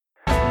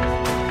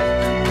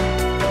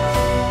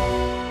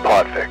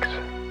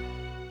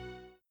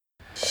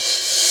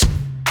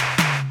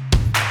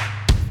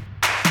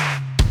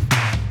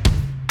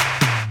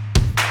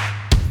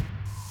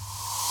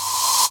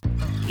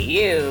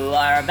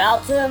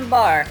about to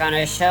embark on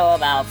a show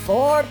about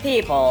 4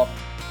 people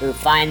who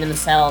find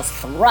themselves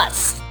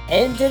thrust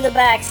into the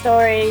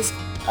backstories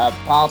of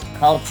pulp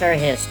culture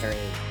history.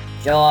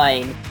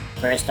 Join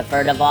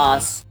Christopher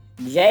DeVos,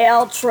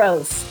 J.L.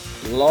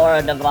 Trost,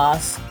 Laura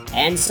DeVos,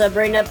 and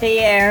Sabrina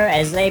Pierre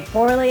as they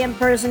poorly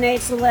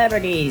impersonate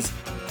celebrities,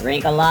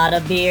 drink a lot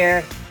of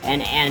beer,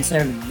 and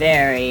answer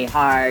very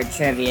hard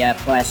trivia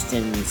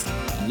questions.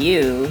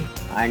 You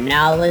are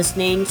now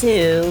listening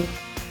to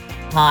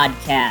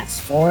Podcast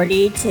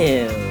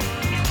 42.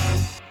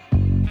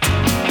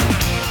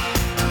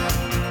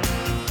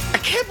 I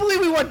can't believe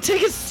we won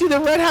tickets to the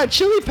Red Hot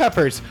Chili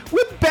Peppers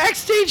with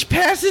backstage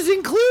passes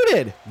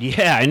included.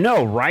 Yeah, I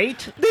know,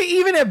 right? They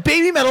even have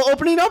Baby Metal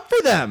opening up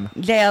for them.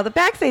 JL, the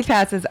backstage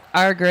passes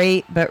are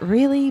great, but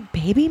really,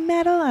 Baby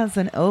Metal as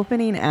an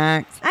opening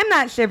act? I'm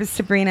not sure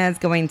Sabrina is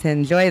going to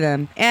enjoy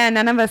them, and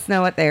none of us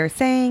know what they are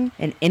saying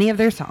in any of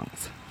their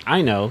songs.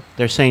 I know.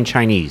 They're saying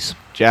Chinese.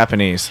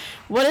 Japanese.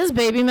 What is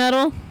Baby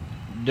Metal?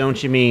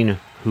 Don't you mean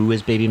who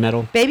is Baby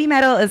Metal? Baby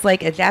Metal is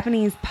like a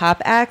Japanese pop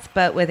act,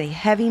 but with a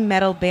heavy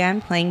metal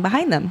band playing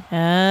behind them.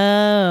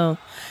 Oh,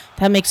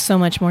 that makes so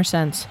much more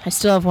sense. I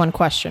still have one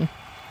question.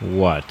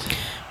 What?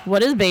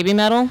 What is Baby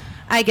Metal?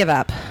 I give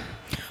up.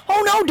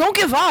 Oh no, don't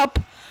give up.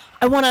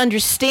 I want to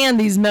understand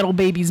these metal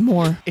babies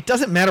more. It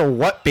doesn't matter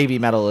what Baby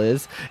Metal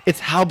is, it's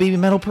how Baby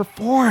Metal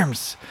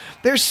performs.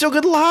 They're so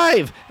good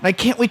live, and I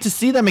can't wait to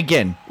see them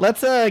again.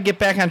 Let's get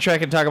back on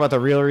track and talk about the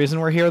real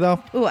reason we're here,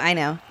 though. Ooh, I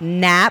know.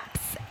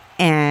 Naps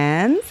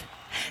and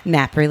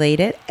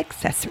nap-related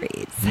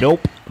accessories.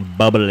 Nope.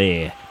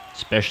 Bubbly.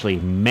 Especially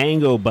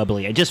mango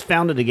bubbly. I just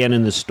found it again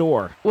in the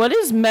store. What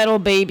is metal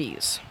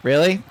babies?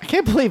 Really? I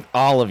can't believe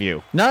all of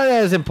you. None of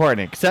that is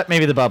important, except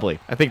maybe the bubbly.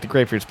 I think the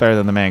grapefruit's better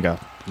than the mango.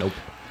 Nope.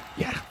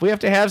 Yeah, we have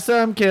to have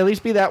some. Can it at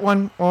least be that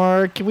one?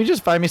 Or can we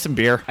just find me some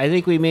beer? I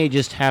think we may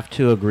just have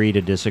to agree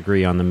to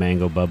disagree on the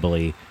mango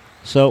bubbly.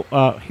 So,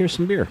 here's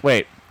some beer.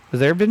 Wait, has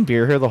there been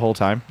beer here the whole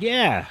time?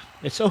 Yeah,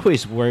 it's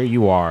always where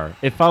you are.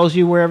 It follows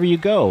you wherever you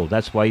go.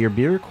 That's why your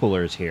beer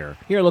cooler is here.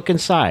 Here, look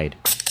inside.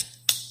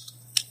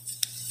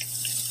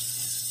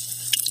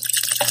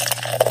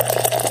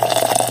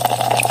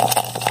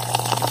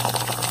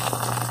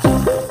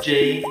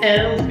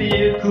 JL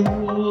Beer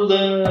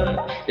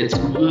Cooler, it's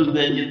cooler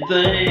than you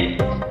think.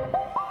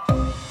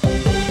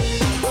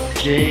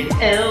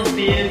 JL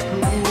Beer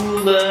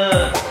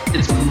Cooler,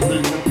 it's cool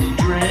enough to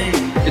drink.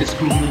 It's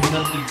cool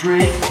enough to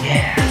drink,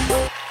 yeah.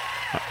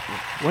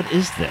 What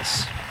is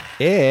this?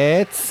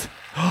 It's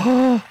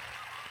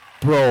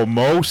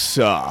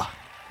Bromosa.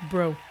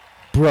 Bro.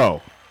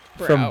 Bro.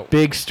 From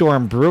Big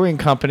Storm Brewing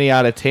Company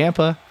out of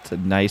Tampa. It's a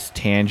nice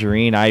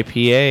tangerine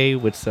IPA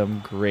with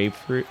some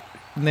grapefruit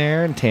in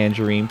there and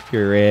tangerine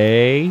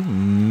puree.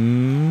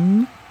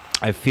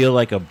 I feel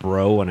like a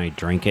bro when I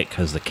drink it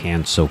because the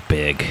can's so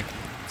big.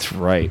 That's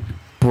right.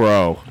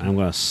 Bro. I'm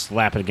going to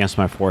slap it against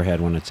my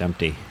forehead when it's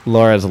empty.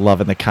 Laura's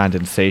loving the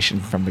condensation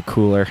from the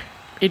cooler.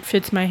 It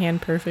fits my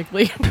hand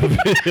perfectly.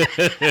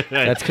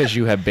 That's because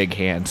you have big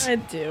hands. I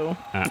do.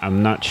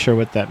 I'm not sure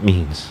what that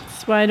means.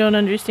 That's why I don't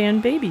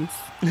understand babies.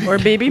 Or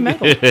baby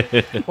metal.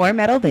 Or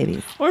metal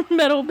babies. Or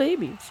metal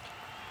babies.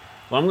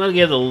 Well, I'm going to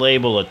give the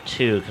label a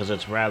 2 because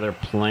it's rather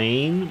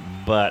plain,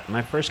 but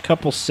my first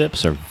couple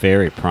sips are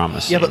very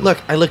promising. Yeah, but look,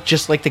 I look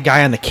just like the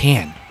guy on the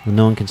can.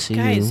 No one can see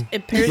Guys, you.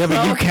 it pairs Yeah, but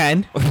well. you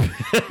can.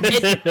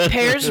 It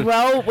pairs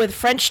well with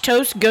French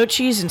toast, goat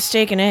cheese, and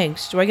steak and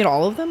eggs. Do I get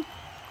all of them?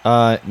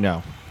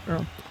 No.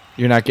 Oh.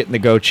 You're not getting the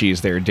goat cheese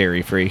there,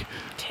 dairy-free.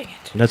 Dang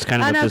it. That's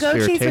kind of Oh, what no, this goat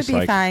beer cheese would tastes be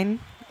like. fine.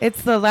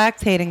 It's the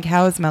lactate in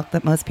cow's milk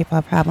that most people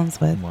have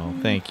problems with. Well,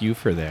 thank you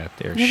for that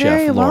there, You're Chef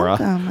very Laura.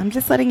 welcome. I'm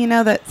just letting you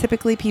know that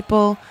typically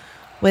people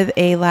with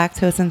a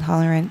lactose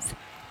intolerance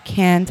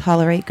can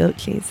tolerate goat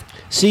cheese.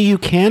 See, you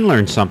can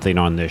learn something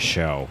on this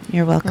show.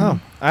 You're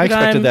welcome. Oh, I But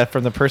expected I'm- that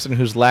from the person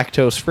who's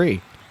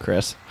lactose-free,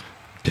 Chris.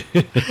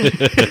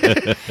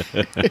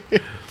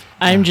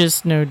 I'm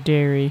just no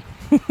dairy.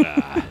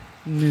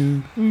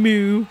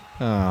 Moo.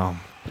 Oh.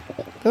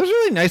 That was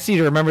really nice of you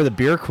to remember the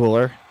beer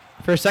cooler.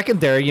 For a second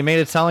there, you made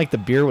it sound like the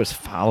beer was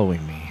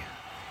following me.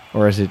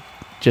 Or as it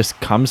just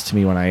comes to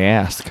me when I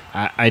ask.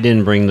 I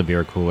didn't bring the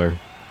beer cooler.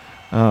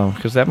 Oh,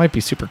 because that might be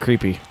super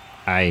creepy.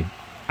 I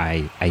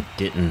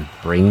didn't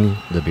bring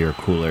the beer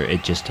cooler.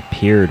 It just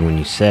appeared when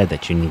you said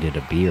that you needed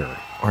a beer.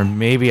 Or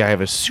maybe I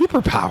have a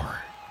superpower.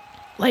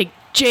 Like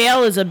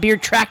JL is a beer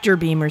tractor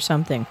beam or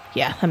something.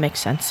 Yeah, that makes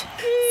sense.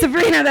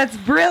 Sabrina, that's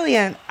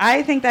brilliant.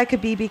 I think that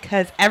could be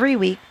because every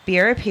week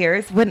beer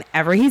appears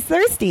whenever he's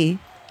thirsty.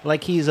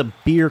 Like he's a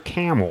beer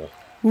camel.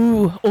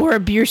 Ooh, or a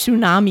beer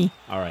tsunami.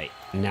 All right,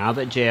 now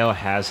that JL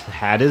has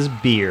had his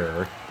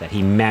beer that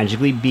he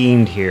magically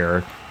beamed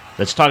here,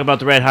 let's talk about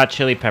the Red Hot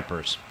Chili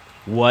Peppers.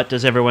 What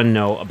does everyone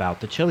know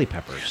about the Chili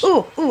Peppers?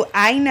 Ooh,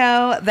 I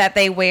know that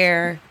they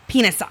wear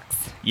penis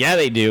socks. Yeah,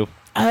 they do.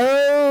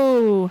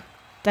 Oh,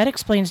 that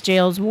explains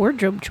JL's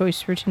wardrobe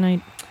choice for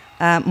tonight.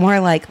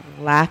 More like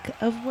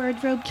lack of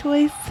wardrobe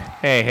choice.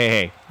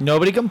 Hey.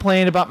 Nobody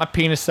complained about my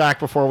penis sock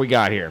before we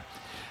got here.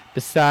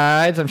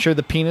 Besides, I'm sure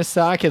the penis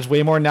sock has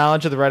way more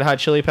knowledge of the Red Hot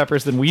Chili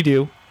Peppers than we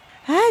do.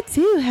 I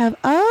do have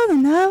all the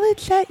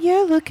knowledge that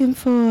you're looking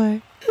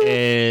for.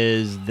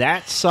 Is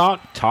that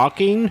sock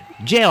talking?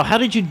 JL, how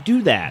did you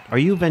do that? Are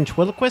you a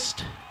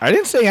ventriloquist? I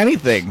didn't say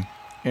anything.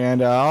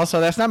 And also,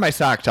 that's not my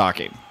sock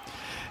talking.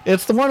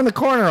 It's the one in the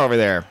corner over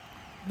there.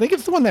 I think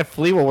it's the one that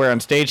Flea will wear on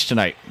stage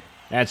tonight.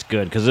 That's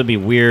good, because it'd be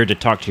weird to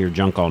talk to your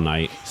junk all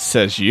night.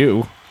 Says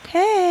you.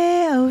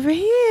 Hey, over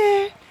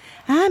here.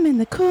 I'm in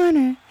the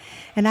corner,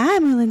 and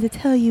I'm willing to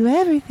tell you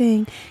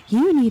everything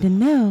you need to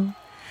know.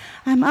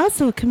 I'm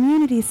also a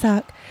community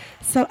sock,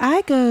 so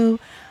I go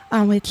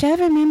on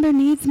whichever member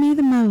needs me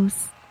the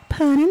most.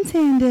 Pun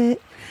intended.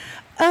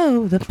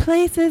 Oh, the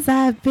places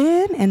I've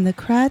been and the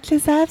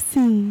crotches I've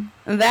seen.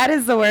 That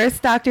is the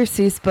worst Dr.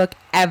 Seuss book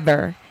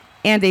ever,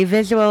 and a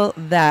visual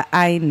that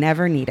I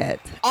never needed.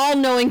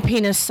 All-knowing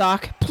penis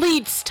sock,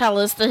 please tell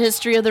us the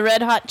history of the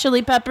Red Hot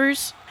Chili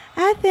Peppers.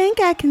 I think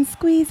I can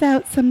squeeze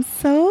out some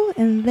soul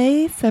and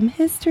lay some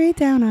history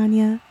down on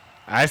ya.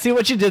 I see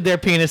what you did there,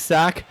 Penis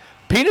Sock.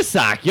 Penis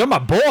Sock, you're my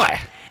boy.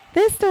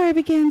 This story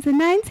begins in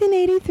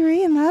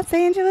 1983 in Los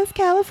Angeles,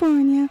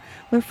 California,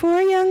 where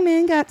 4 young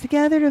men got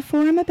together to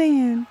form a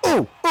band.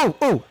 Oh,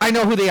 I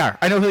know who they are.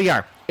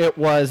 It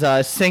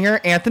was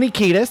singer Anthony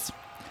Kiedis,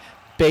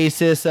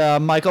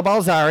 bassist Michael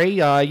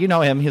Balzari. You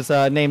know him. His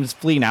name's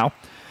Flea now.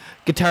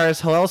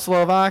 Guitarist Hillel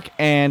Slovak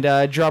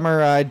and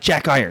drummer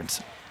Jack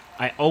Irons.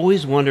 I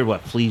always wondered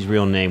what Flea's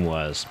real name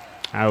was.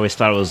 I always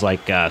thought it was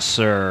like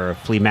Sir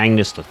Flea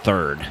Magnus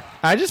III.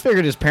 I just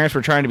figured his parents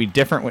were trying to be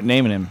different with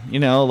naming him. You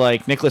know,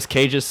 like Nicolas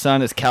Cage's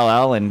son is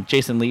Kal-El and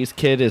Jason Lee's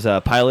kid is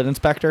a pilot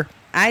inspector.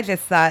 I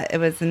just thought it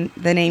was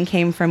the name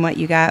came from what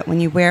you got when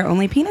you wear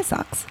only penis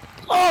socks.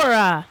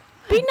 Laura,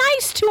 be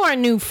nice to our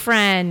new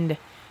friend.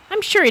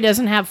 I'm sure he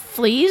doesn't have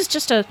fleas,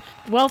 just a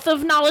wealth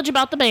of knowledge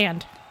about the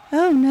band.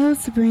 Oh no,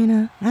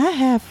 Sabrina, I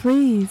have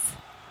fleas.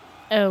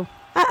 Oh.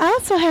 I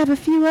also have a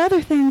few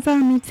other things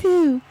on me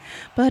too,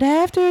 but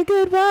after a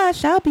good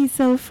wash, I'll be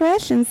so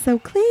fresh and so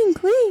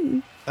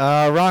clean.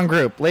 Wrong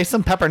group. Lay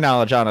some pepper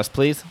knowledge on us,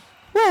 please.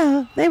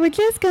 Well, they were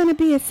just going to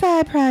be a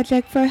side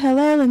project for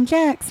Hillel and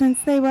Jack since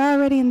they were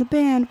already in the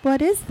band. What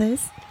is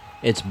this?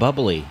 It's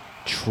bubbly.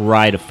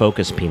 Try to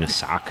focus, Penis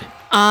Sock.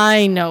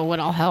 I know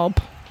what'll help.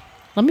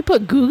 Let me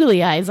put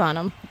googly eyes on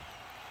him.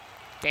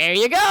 There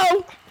you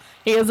go.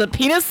 He has a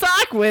penis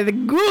sock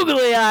with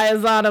googly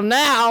eyes on him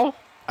now.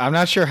 I'm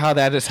not sure how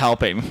that is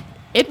helping.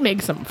 It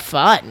makes him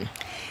fun.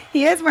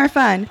 He is more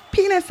fun.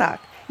 Penis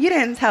sock. You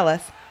didn't tell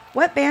us.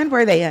 What band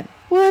were they in?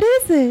 What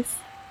is this?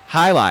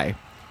 Highlight.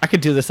 I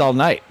could do this all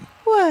night.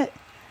 What?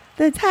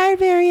 The tired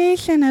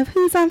variation of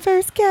Who's on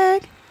First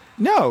Gag?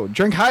 No,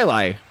 drink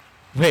Highlight.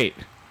 Wait,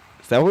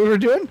 is that what we were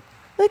doing?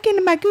 Look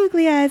into my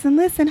googly eyes and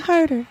listen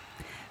harder.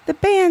 The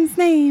band's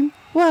name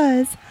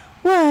was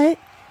What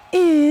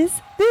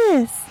Is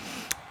This?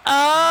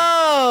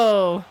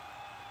 Oh.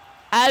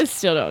 I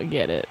still don't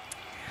get it.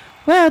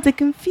 Well, to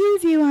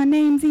confuse you on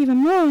names even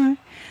more,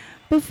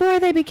 before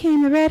they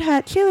became the Red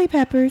Hot Chili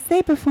Peppers,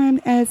 they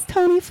performed as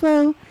Tony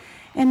Flo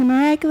and the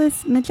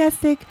Miraculous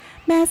Majestic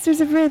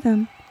Masters of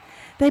Rhythm.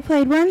 They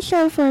played one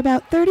show for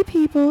about 30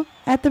 people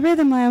at the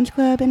Rhythm Lounge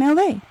Club in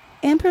L.A.,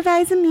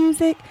 improvising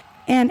music,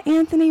 and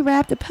Anthony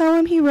rapped a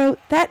poem he wrote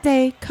that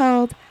day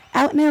called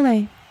Out in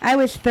L.A. I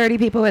wish 30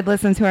 people would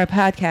listen to our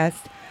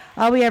podcast.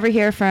 All we ever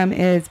hear from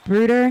is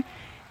Bruder,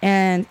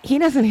 and he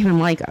doesn't even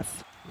like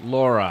us.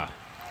 Laura,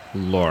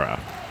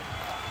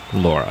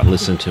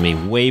 listen to me.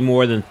 Way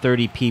more than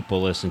 30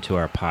 people listen to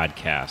our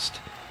podcast.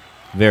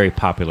 Very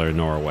popular in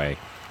Norway.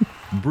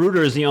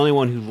 Bruder is the only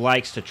one who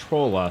likes to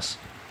troll us.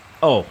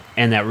 Oh,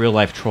 and that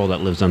real-life troll that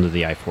lives under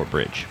the I-4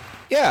 bridge.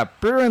 Yeah,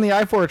 Bruder and the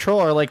I-4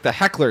 Troll are like the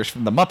hecklers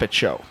from The Muppet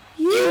Show.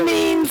 You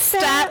mean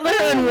Statler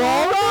and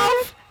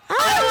Waldorf?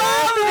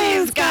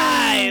 I love these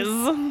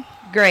guys.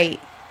 Great.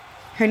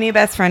 Her new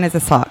best friend is a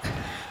sock.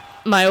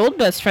 My old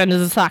best friend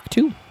is a sock,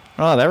 too.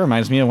 Oh, that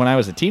reminds me of when I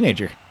was a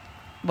teenager.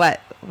 What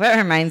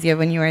reminds you of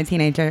when you were a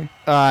teenager?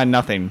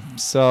 Nothing.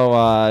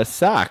 So,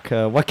 Sock,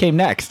 what came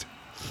next?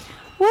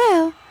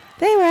 Well,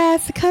 they were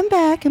asked to come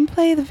back and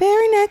play the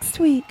very next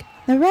week.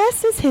 The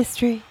rest is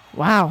history.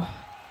 Wow.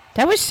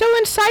 That was so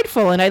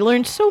insightful, and I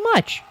learned so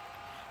much.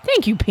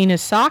 Thank you,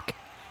 Penis Sock.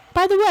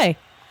 By the way,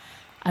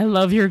 I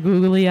love your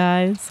googly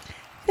eyes.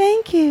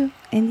 Thank you,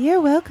 and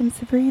you're welcome,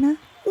 Sabrina.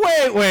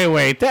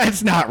 Wait.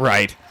 That's not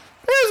right.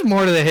 There's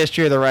more to the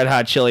history of the Red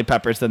Hot Chili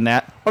Peppers than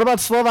that. What about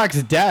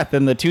Slovak's death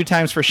and the 2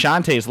 times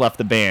Frusciante's left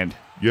the band?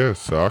 Yeah,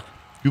 Sock.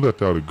 You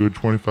left out a good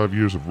 25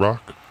 years of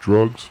rock,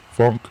 drugs,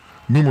 funk,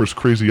 numerous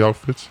crazy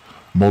outfits,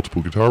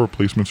 multiple guitar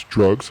replacements,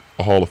 drugs,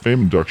 a Hall of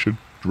Fame induction,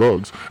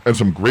 drugs, and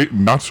some great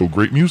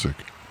not-so-great music.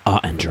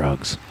 And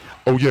drugs.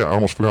 Oh yeah, I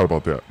almost forgot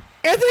about that.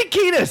 Anthony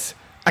Kiedis!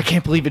 I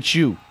can't believe it's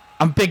you.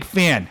 I'm a big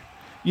fan.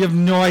 You have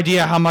no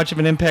idea how much of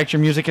an impact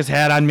your music has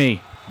had on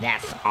me.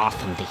 That's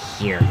awesome to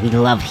hear. We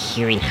love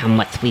hearing how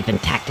much we've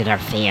impacted our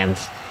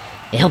fans.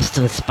 It helps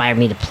to inspire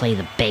me to play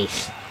the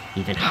bass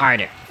even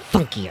harder,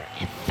 funkier,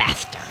 and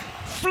faster.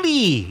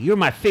 Flea, you're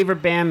my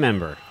favorite band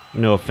member.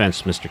 No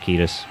offense, Mr.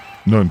 Kiedis.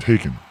 None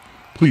taken.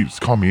 Please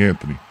call me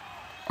Anthony.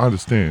 I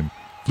understand.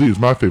 Flea is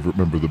my favorite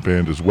member of the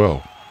band as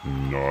well.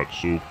 Not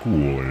so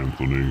cool,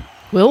 Anthony.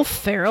 Will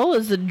Ferrell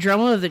is the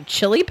drummer of the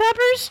Chili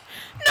Peppers?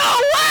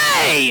 No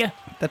way!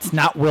 That's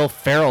not Will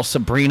Ferrell,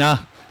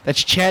 Sabrina.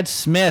 That's Chad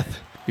Smith.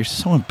 You're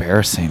so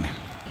embarrassing.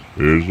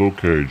 It's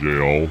okay,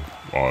 JL.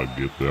 I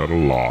get that a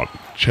lot.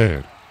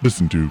 Chad,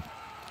 listen, dude.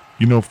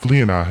 You know,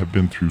 Flea and I have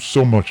been through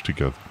so much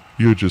together.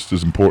 You're just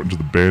as important to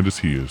the band as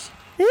he is.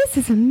 This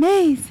is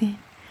amazing.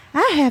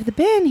 I have the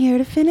band here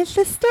to finish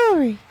the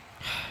story.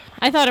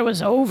 I thought it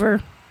was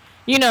over.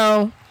 You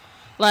know,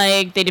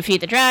 like they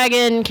defeat the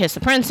dragon, kiss the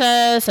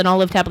princess, and all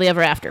lived happily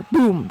ever after.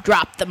 Boom,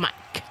 drop the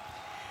mic.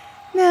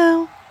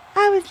 No,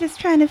 I was just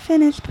trying to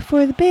finish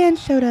before the band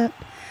showed up.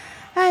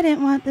 I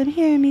didn't want them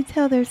hearing me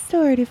tell their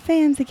story to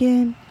fans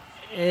again.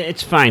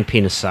 It's fine,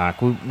 Penis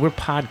Sock. We're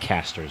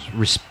podcasters,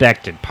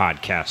 respected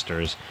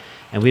podcasters,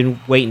 and we've been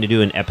waiting to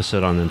do an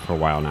episode on them for a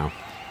while now.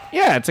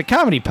 Yeah, it's a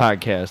comedy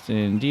podcast.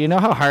 And do you know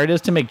how hard it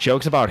is to make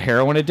jokes about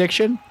heroin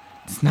addiction?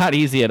 It's not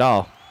easy at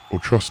all. Oh,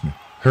 trust me,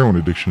 heroin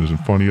addiction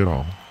isn't funny at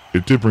all.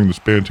 It did bring this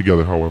band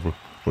together, however,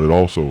 but it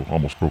also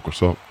almost broke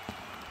us up.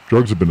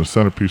 Drugs have been the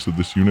centerpiece of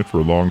this unit for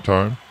a long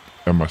time,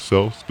 and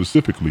myself,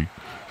 specifically,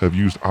 have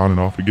used on and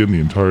off again the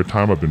entire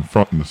time I've been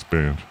fronting this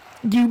band.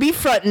 You be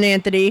frontin',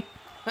 Anthony.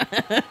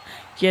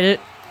 Get it?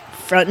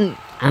 Frontin'.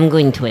 I'm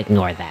going to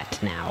ignore that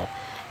now.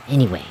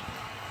 Anyway,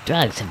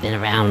 drugs have been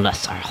around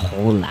us our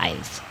whole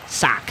lives.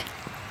 Sock,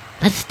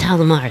 let's tell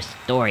them our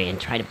story and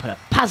try to put a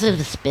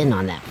positive spin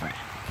on that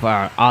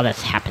for all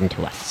that's happened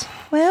to us.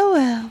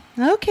 Well,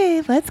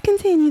 okay, let's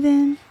continue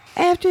then.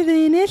 After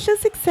the initial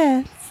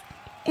success,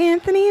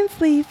 Anthony and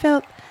Flea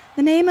felt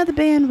the name of the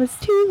band was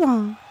too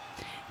long.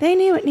 They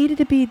knew it needed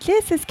to be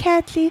just as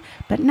catchy,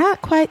 but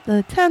not quite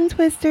the tongue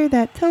twister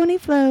that Tony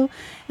Flo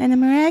and the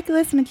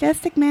Miraculous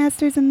Majestic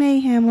Masters of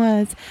Mayhem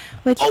was,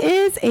 which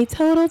is a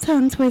total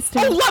tongue twister.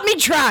 Oh, let me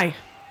try!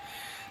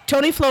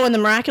 Tony Flo and the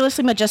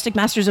Miraculously Majestic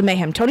Masters of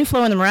Mayhem. Tony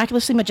Flo and the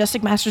Miraculously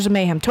Majestic Masters of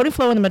Mayhem. Tony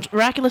Flo and the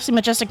Miraculously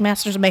Majestic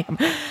Masters of Mayhem.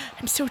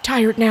 I'm so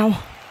tired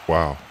now.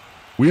 Wow.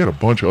 We had a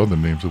bunch of other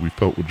names that we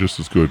felt were just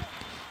as good.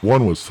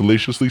 One was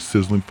Salaciously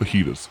Sizzling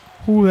Fajitas.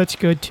 Ooh, that's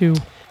good too.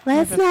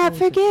 Let's not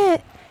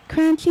forget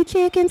crunchy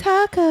chicken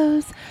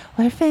tacos,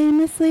 or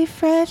famously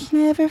fresh,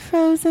 never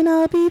frozen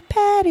all beef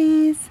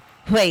patties.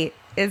 Wait,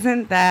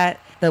 isn't that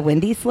the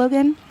Wendy's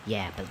slogan?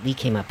 Yeah, but we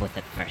came up with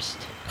it first.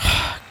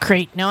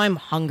 Great, now I'm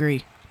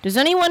hungry. Does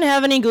anyone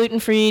have any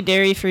gluten-free,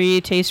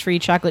 dairy-free, taste-free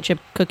chocolate chip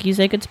cookies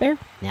they could spare?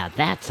 Now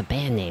that's a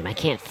band name. I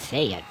can't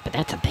say it, but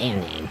that's a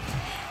band name.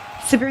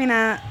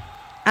 Sabrina,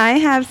 I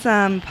have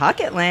some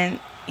pocket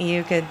lint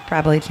you could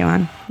probably chew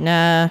on.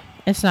 Nah,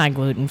 it's not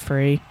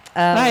gluten-free.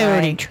 I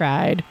already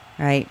tried.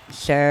 Right,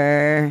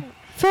 sure.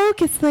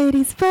 Focus,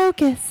 ladies,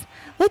 focus.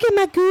 Look at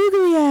my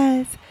googly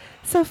eyes.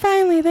 So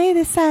finally they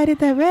decided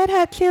that Red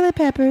Hot Chili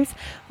Peppers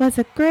was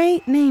a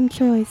great name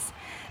choice.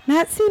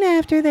 Not soon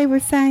after, they were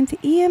signed to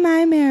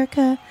EMI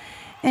America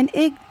and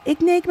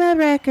Enigma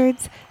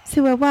Records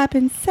to a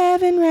whopping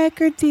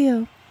 7-record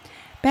deal.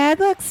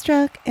 Bad luck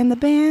struck, and the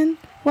band,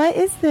 What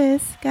Is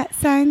This, got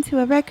signed to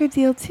a record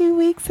deal 2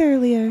 weeks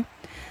earlier.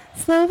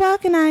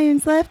 Slovak and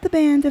Irons left the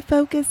band to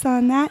focus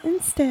on that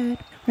instead.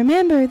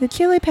 Remember, the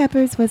Chili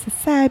Peppers was a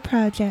side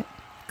project.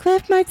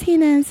 Cliff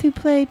Martinez, who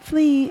played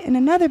Flea in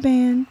another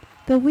band,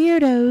 The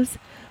Weirdos,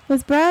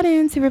 was brought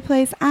in to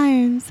replace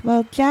Irons,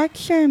 while Jack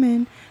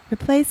Sherman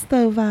replaced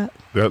Slovak.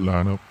 That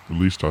lineup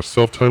released our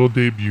self-titled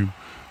debut,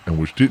 and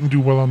which didn't do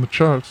well on the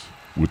charts.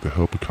 With the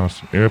help of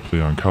constant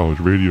airplay on college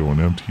radio and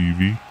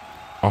MTV,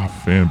 our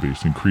fan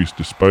base increased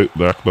despite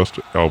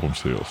lackluster album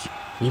sales.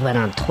 We went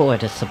on tour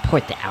to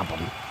support the album,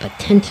 but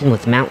tension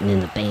was mounting in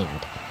the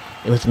band.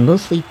 It was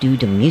mostly due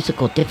to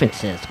musical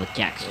differences with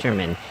Jack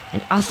Sherman,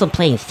 and also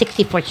playing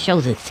 64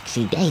 shows in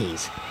 60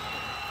 days.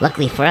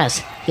 Luckily for us,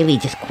 Hilly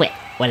just quit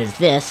What Is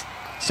This,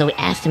 so we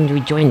asked him to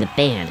rejoin the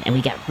band, and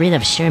we got rid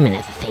of Sherman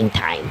at the same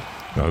time.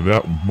 Now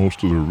that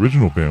most of the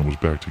original band was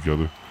back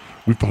together,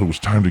 we thought it was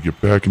time to get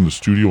back in the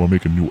studio and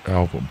make a new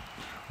album.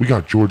 We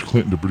got George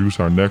Clinton to produce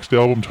our next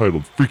album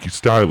titled Freaky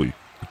Styley,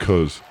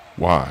 because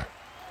why?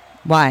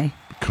 Why?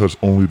 Because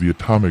only the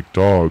Atomic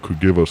Dog could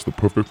give us the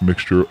perfect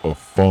mixture of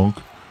funk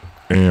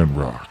and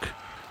rock.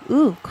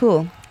 Ooh,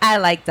 cool. I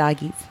like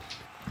doggies.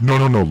 No,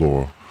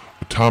 Laura.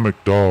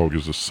 Atomic Dog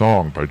is a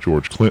song by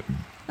George Clinton.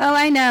 Oh,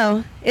 I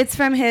know. It's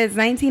from his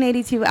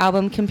 1982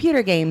 album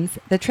Computer Games.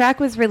 The track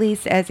was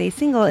released as a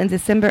single in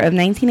December of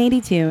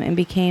 1982 and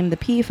became the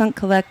P-Funk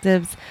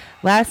Collective's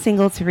last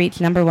single to reach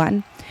number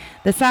 1.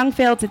 The song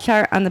failed to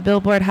chart on the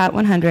Billboard Hot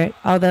 100,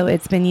 although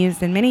it's been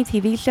used in many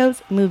TV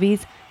shows,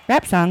 movies,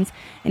 rap songs,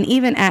 and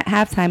even at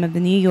halftime of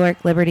the New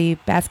York Liberty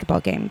basketball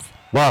games.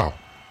 Wow,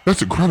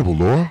 that's incredible,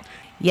 Laura.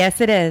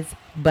 Yes, it is,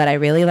 but I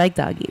really like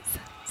doggies.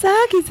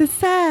 Doggies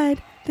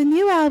aside, the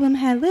new album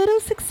had little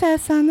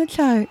success on the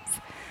charts.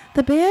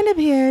 The band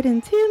appeared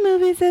in 2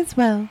 movies as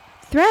well,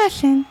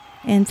 Thrashin'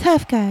 and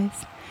Tough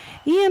Guys.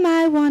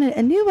 EMI wanted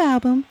a new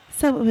album,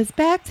 so it was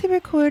back to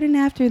recording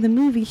after the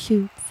movie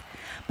shoots.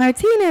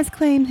 Martinez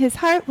claimed his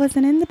heart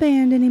wasn't in the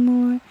band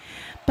anymore,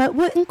 but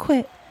wouldn't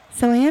quit,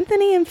 so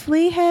Anthony and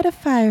Flea had to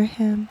fire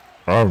him.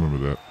 I remember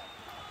that.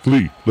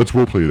 Flea, let's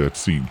roleplay that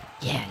scene.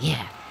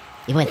 Yeah.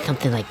 It went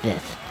something like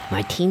this.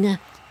 Martina,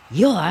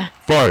 you're...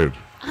 Fired.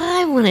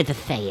 I wanted to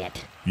say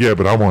it. Yeah,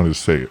 but I wanted to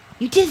say it.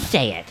 You did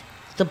say it.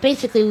 So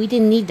basically, we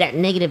didn't need that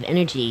negative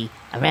energy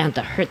around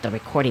to hurt the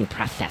recording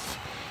process.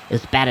 It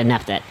was bad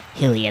enough that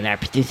Hilly and our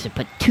producer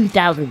put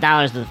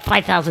 $2,000 of the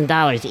 $5,000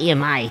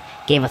 EMI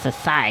gave us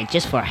aside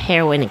just for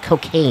heroin and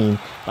cocaine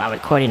while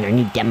recording our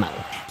new demo.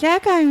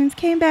 Jack Irons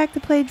came back to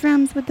play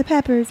drums with the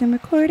Peppers, and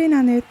recording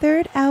on their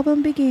third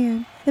album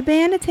began. The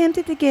band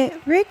attempted to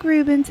get Rick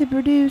Rubin to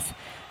produce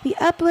the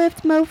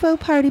Uplift Mofo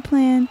Party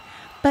Plan,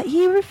 but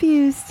he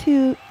refused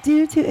to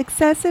due to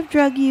excessive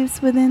drug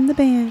use within the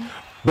band.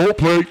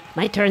 Roleplay.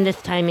 My turn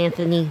this time,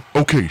 Anthony.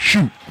 Okay,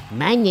 shoot.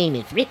 My name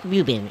is Rick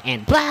Rubin,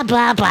 and blah,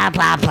 blah, blah,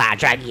 blah, blah,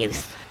 drug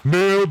use.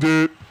 Nailed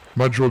it.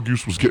 My drug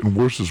use was getting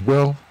worse as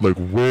well, like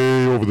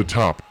way over the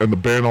top, and the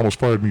band almost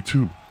fired me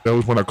too. That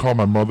was when I called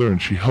my mother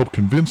and she helped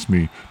convince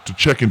me to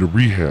check into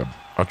rehab.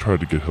 I tried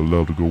to get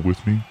Hillel to go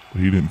with me,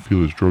 but he didn't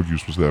feel his drug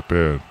use was that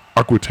bad.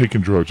 I quit taking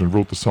drugs and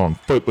wrote the song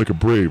Fight Like a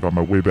Brave on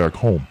my way back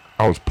home.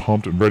 I was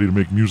pumped and ready to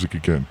make music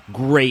again.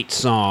 Great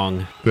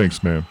song.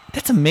 Thanks, man.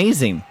 That's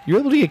amazing. You're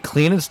able to get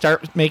clean and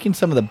start making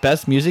some of the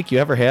best music you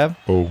ever have?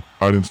 Oh,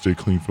 I didn't stay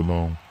clean for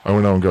long. I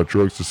went out and got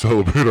drugs to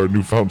celebrate our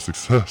newfound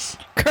success.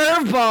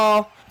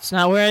 Curveball! It's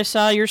not where I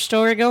saw your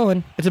story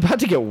going. It's about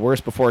to get worse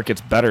before it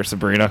gets better,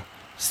 Sabrina.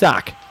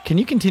 Sock, can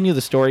you continue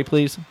the story,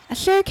 please? I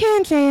sure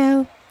can,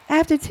 J.O.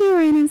 After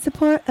touring in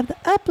support of the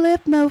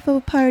Uplift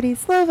Mofo Party,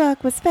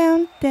 Slovak was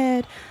found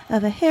dead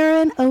of a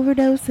heroin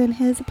overdose in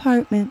his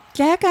apartment.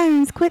 Jack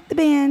Irons quit the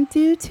band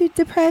due to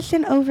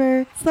depression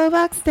over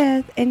Slovak's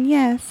death, and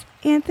yes,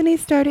 Anthony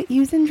started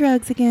using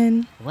drugs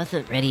again. I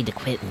wasn't ready to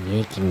quit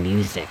making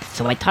music,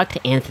 so I talked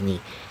to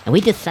Anthony, and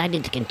we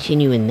decided to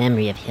continue in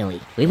memory of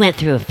Hilly. We went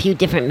through a few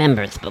different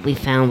members, but we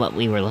found what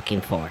we were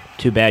looking for.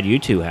 Too bad you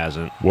two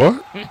hasn't.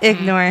 What?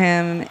 Ignore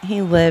him.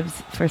 He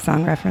lives for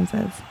song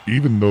references.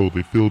 Even though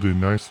they filled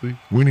in nicely,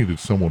 we needed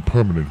someone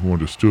permanent who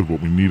understood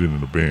what we needed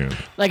in a band.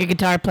 Like a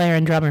guitar player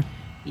and drummer.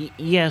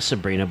 Yeah,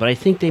 Sabrina, but I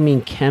think they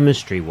mean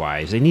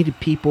chemistry-wise. They needed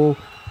people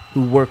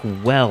who work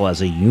well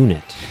as a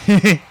unit.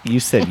 You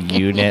said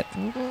unit.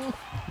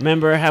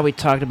 Remember how we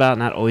talked about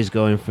not always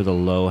going for the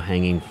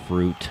low-hanging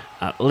fruit?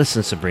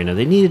 Listen, Sabrina,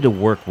 they needed to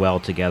work well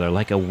together,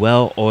 like a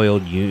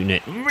well-oiled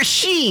unit.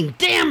 Machine,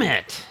 damn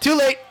it! Too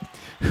late.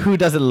 Who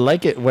doesn't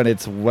like it when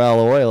it's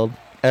well-oiled?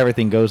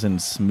 Everything goes in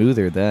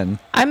smoother then.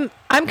 I'm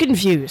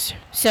confused.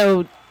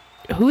 So,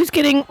 who's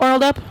getting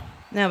oiled up?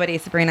 Nobody,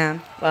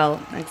 Sabrina. Well,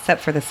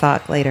 except for the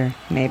sock later,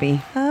 maybe.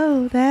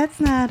 Oh, that's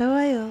not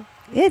oil.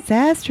 It's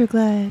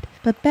Astroglide.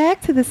 But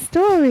back to the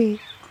story.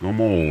 Come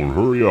on,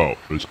 hurry up.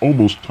 It's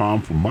almost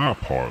time for my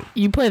part.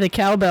 You play the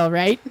cowbell,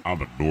 right?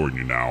 I'm ignoring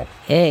you now.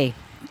 Hey,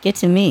 get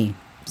to me,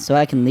 so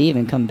I can leave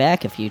and come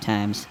back a few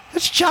times.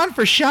 That's John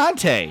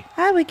Frusciante.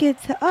 I would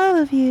get to all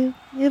of you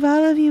if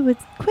all of you would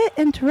quit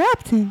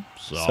interrupting.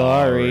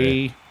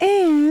 Sorry.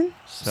 And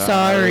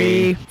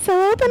Sorry.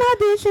 so open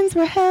auditions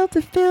were held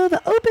to fill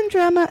the open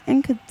drummer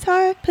and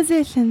guitar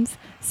positions.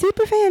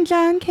 Superfan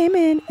John came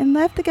in and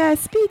left the guys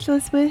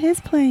speechless with his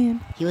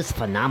plan. He was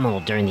phenomenal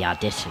during the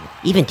audition,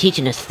 even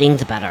teaching us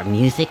things about our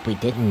music we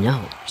didn't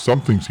know.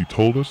 Some things he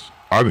told us,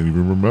 I didn't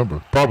even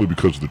remember. Probably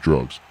because of the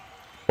drugs.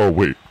 Oh,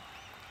 wait.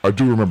 I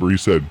do remember he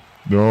said,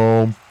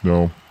 No,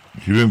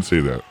 he didn't say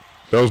that.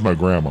 That was my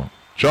grandma.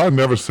 John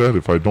never said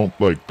if I don't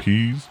like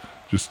peas,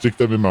 just stick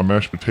them in my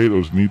mashed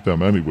potatoes and eat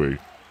them anyway.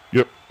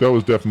 Yep, that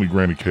was definitely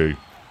Granny K.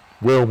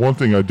 Well, one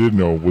thing I did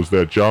know was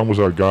that John was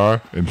our guy,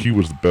 and he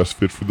was the best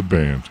fit for the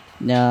band.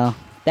 No,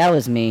 that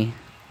was me.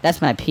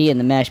 That's my pea in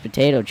the mashed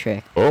potato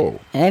trick. Oh.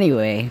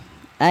 Anyway,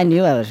 I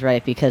knew I was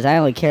right because I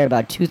only cared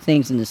about two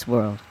things in this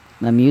world.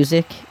 My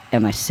music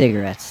and my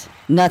cigarettes.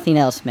 Nothing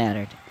else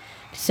mattered.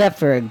 Except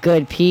for a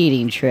good pea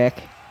eating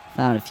trick.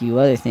 Found a few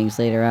other things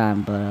later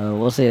on, but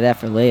we'll save that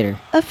for later.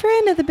 A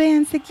friend of the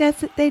band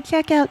suggested they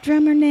check out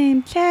drummer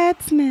named Chad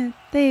Smith.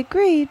 They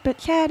agreed, but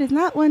Chad is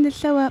not one to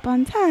show up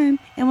on time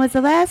and was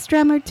the last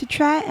drummer to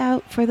try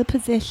out for the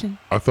position.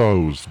 I thought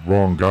it was the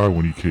wrong guy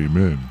when he came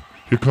in.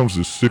 Here comes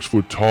this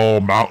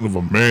 6-foot-tall mountain of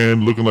a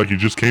man looking like he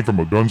just came from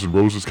a Guns N'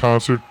 Roses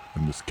concert,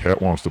 and this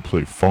cat wants to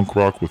play funk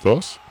rock with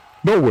us?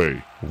 No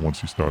way! But once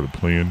he started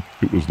playing,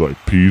 it was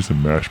like peas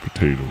and mashed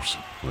potatoes.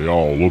 They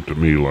all looked at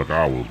me like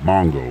I was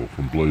Mongo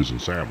from Blazing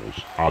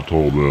Saddles. I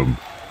told them,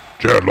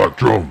 Chad like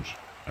drums,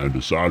 and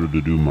decided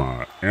to do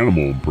my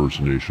animal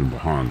impersonation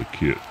behind the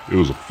kit. It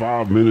was a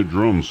 5-minute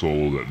drum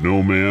solo that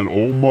no man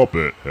or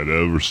Muppet had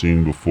ever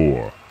seen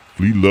before.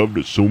 Flea loved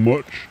it so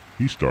much,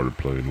 he started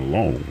playing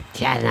along.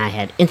 Chad and I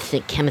had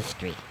instant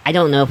chemistry. I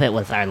don't know if it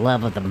was our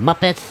love of the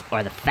Muppets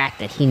or the fact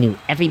that he knew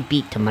every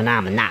beat to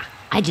Mana Mana.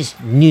 I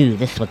just knew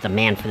this was the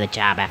man for the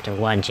job after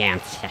one jam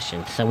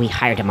session, so we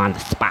hired him on the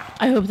spot.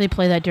 I hope they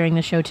play that during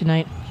the show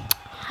tonight.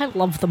 I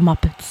love the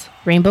Muppets.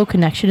 Rainbow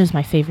Connection is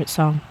my favorite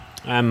song.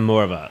 I'm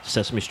more of a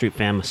Sesame Street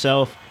fan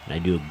myself, and I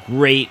do a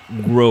great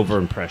Grover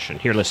impression.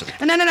 Here, listen.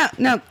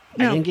 No,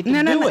 didn't get to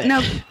do it.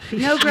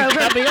 No, Grover.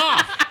 Cut me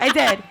off. I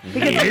did.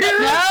 Because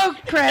no,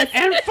 Chris.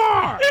 And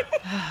far.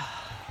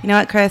 You know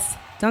what, Chris?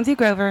 Don't do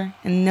Grover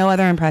and no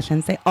other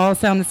impressions. They all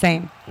sound the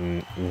same.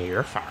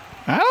 Near far.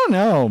 I don't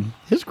know.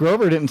 His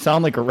Grover didn't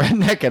sound like a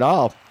redneck at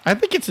all. I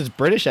think it's his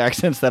British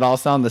accents that all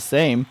sound the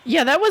same.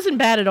 Yeah, that wasn't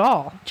bad at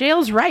all.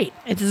 Jail's right.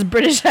 It's his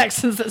British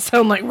accents that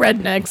sound like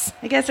rednecks.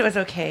 I guess it was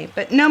okay,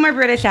 but no more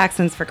British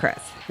accents for Chris.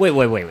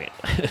 Wait.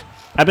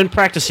 I've been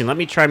practicing. Let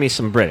me try me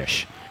some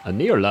British. A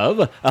near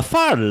love, a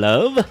far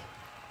love.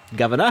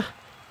 Governor.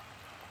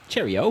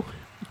 Cheerio.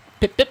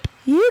 Pip pip.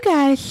 You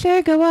guys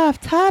sure go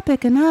off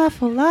topic an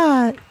awful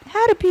lot.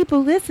 How do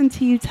people listen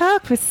to you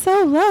talk for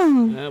so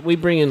long? We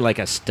bring in like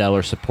a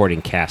stellar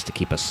supporting cast to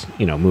keep us,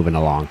 moving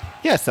along.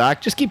 Yeah,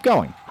 Sock, just keep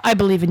going. I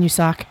believe in you,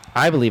 Sock.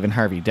 I believe in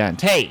Harvey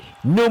Dent. Hey,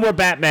 no more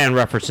Batman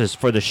references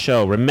for the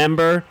show.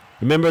 Remember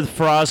the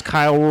Faraz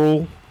Kyle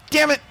rule?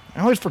 Damn it!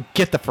 I always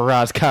forget the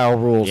Faraz Kyle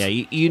rules. Yeah,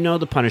 you know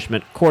the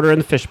punishment. Quarter in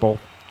the fishbowl.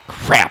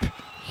 Crap.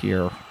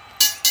 Here.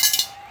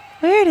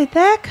 Where did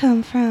that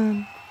come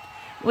from?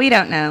 We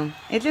don't know.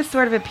 It just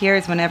sort of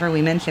appears whenever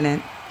we mention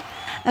it.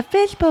 A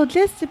fishbowl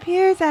just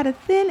appears out of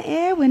thin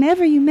air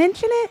whenever you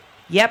mention it?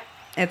 Yep,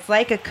 it's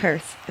like a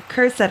curse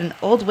that an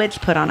old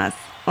witch put on us.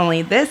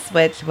 Only this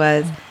witch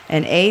was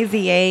an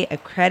AZA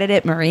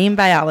accredited marine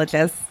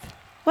biologist.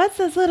 What's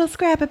those little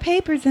scrap of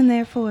papers in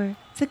there for?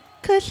 To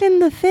cushion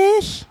the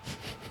fish?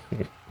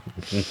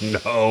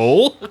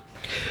 No.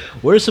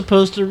 We're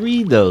supposed to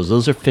read those.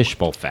 Those are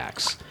fishbowl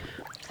facts.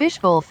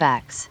 Fishbowl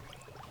facts.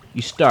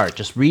 You start.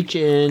 Just reach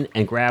in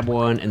and grab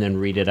one and then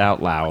read it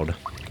out loud.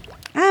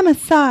 I'm a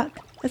sock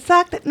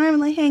that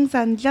normally hangs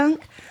on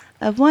junk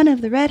of one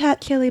of the Red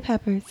Hot Chili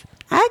Peppers.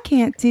 I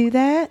can't do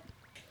that.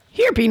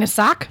 Here, Penis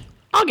Sock.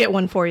 I'll get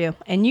one for you,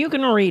 and you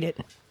can read it.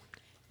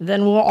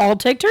 Then we'll all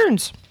take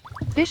turns.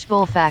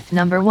 Fishbowl fact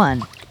number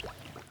 1.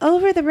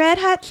 Over the Red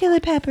Hot Chili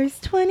Peppers'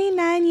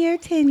 29-year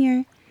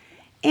tenure,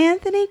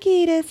 Anthony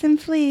Kiedis and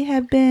Flea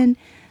have been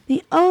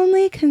the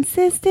only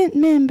consistent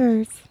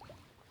members.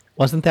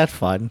 Wasn't that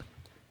fun?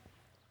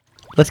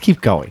 Let's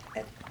keep going.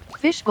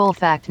 Fishbowl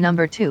fact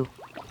number 2.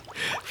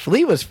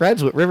 Flea was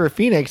friends with River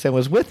Phoenix and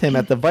was with him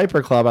at the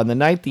Viper Club on the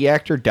night the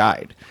actor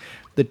died.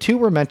 The two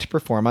were meant to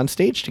perform on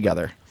stage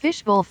together.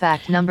 Fishbowl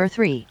fact number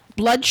 3.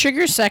 Blood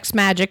Sugar Sex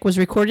Magic was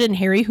recorded in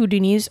Harry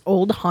Houdini's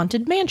old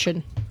haunted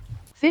mansion.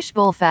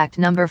 Fishbowl fact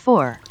number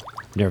 4.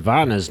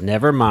 Nirvana's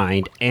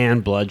Nevermind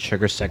and Blood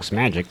Sugar Sex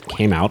Magic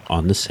came out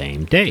on the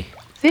same day.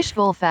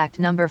 Fishbowl fact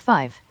number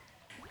 5.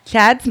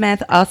 Chad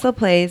Smith also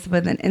plays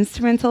with an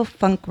instrumental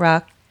funk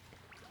rock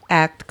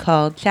act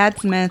called Chad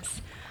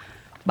Smith's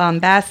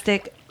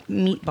Bombastic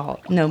Meat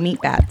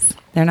Bats.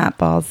 They're not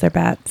balls, they're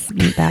bats.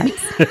 Meat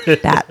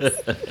bats. Bats.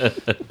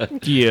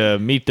 Do you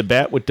meet the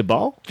bat with the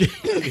ball?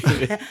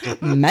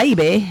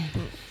 Maybe.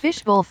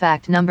 Fishbowl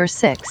fact number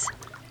 6.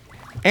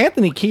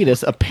 Anthony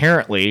Kiedis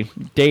apparently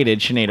dated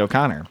Sinead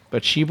O'Connor,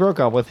 but she broke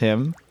up with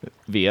him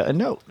via a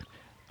note.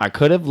 I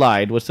Could Have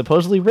Lied was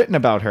supposedly written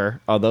about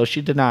her, although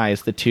she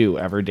denies the two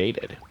ever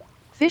dated.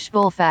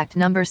 Fishbowl fact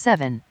number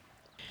 7.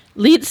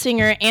 Lead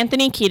singer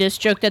Anthony Kiedis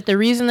joked that the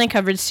reason they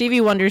covered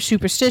Stevie Wonder's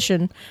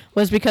Superstition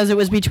was because it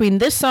was between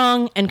this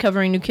song and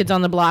covering New Kids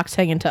on the Block's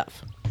Hangin'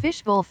 Tough.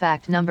 Fishbowl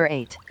fact number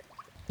 8.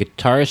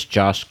 Guitarist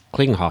Josh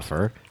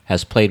Klinghoffer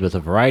has played with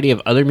a variety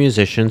of other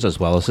musicians as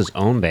well as his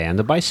own band,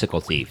 The Bicycle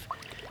Thief.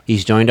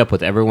 He's joined up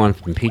with everyone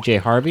from PJ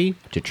Harvey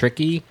to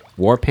Tricky,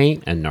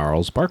 Warpaint, and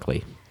Gnarls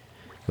Barkley,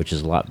 which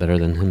is a lot better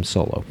than him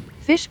solo.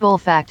 Fishbowl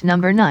fact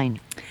number 9.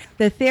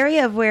 The theory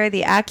of where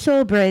the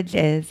actual bridge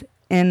is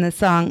in the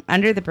song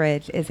Under the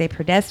Bridge is a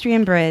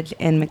pedestrian bridge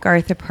in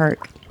MacArthur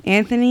Park.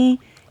 Anthony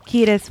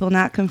Kiedis will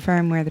not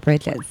confirm where the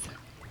bridge is.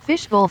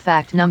 Fishbowl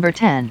fact number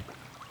 10.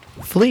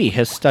 Flea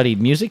has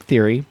studied music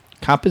theory,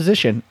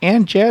 composition,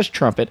 and jazz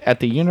trumpet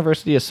at the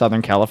University of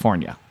Southern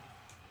California.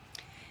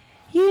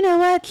 You know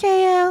what,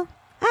 JL?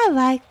 I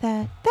like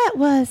that. That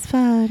was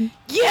fun.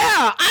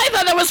 Yeah, I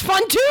thought that was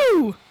fun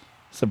too!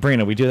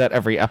 Sabrina, we do that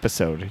every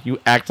episode. You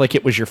act like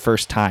it was your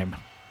first time.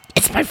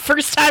 It's my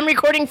first time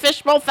recording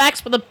Fishbowl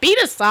Facts with a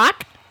Penis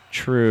Sock.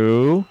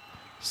 True.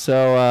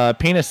 So,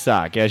 Penis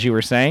Sock, as you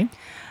were saying?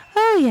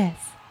 Oh, yes.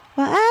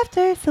 Well,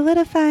 after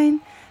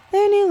solidifying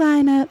their new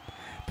lineup,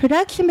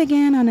 production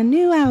began on a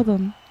new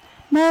album,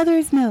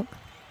 Mother's Milk.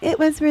 It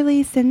was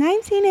released in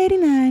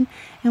 1989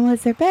 and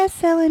was their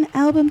best-selling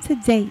album to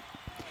date.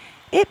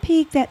 It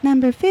peaked at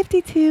number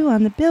 52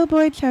 on the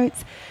Billboard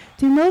charts,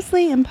 due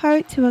mostly in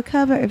part to a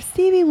cover of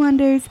Stevie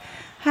Wonder's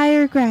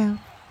Higher Ground.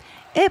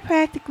 It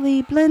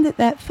practically blended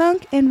that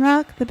funk and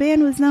rock the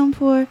band was known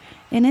for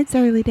in its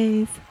early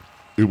days.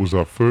 It was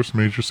our first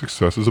major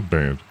success as a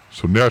band,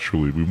 so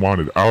naturally we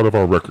wanted out of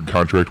our record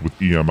contract with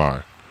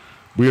EMI.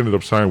 We ended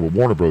up signing with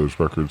Warner Brothers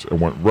Records and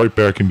went right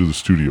back into the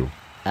studio.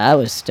 I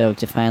was stoked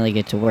to finally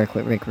get to work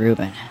with Rick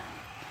Rubin.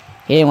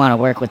 He didn't want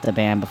to work with the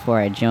band before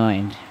I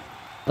joined,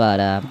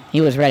 but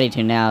he was ready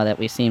to now that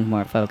we seemed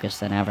more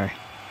focused than ever.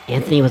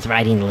 Anthony was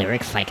writing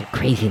lyrics like a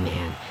crazy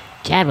man.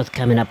 Chad was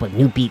coming up with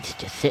new beats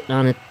just sitting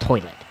on the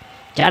toilet.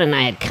 John and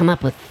I had come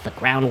up with the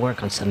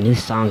groundwork on some new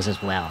songs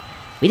as well.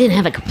 We didn't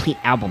have a complete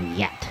album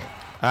yet.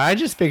 I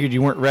just figured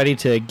you weren't ready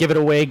to give it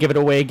away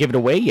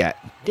yet.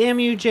 Damn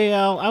you,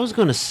 JL. I was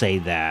going to say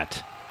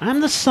that.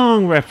 I'm the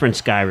song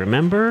reference guy,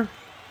 remember?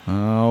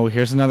 Oh,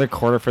 here's another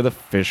quarter for the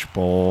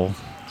fishbowl.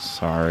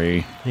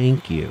 Sorry.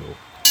 Thank you.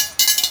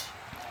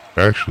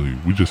 Actually,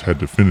 we just had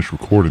to finish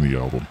recording the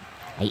album.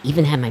 I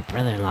even had my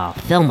brother-in-law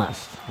film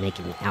us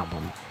making the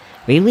album.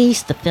 We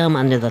released the film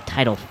under the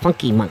title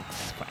Funky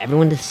Monks for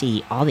everyone to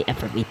see all the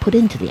effort we put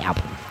into the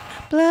album.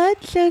 Blood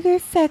Sugar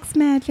Sex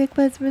Magic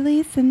was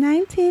released in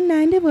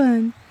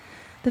 1991.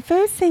 The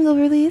first single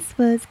release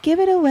was Give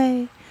It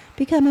Away,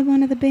 becoming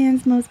one of the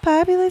band's most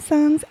popular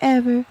songs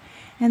ever,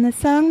 and the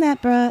song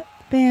that brought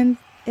the band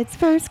its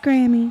first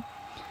Grammy.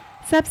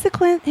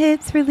 Subsequent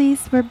hits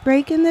released were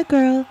Breaking the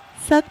Girl,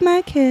 Suck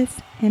My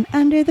Kiss, and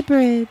Under the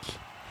Bridge.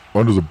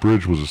 Under the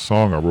Bridge was a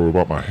song I wrote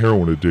about my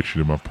heroin addiction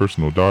in my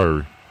personal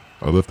diary.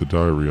 I left the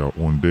diary out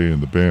one day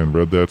and the band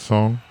read that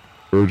song,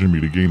 urging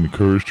me to gain the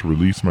courage to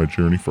release my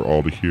journey for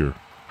all to hear.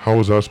 How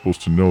was I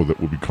supposed to know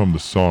that would become the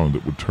song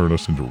that would turn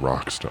us into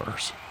rock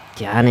stars?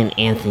 John and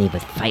Anthony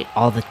would fight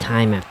all the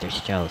time after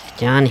shows.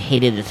 John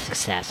hated the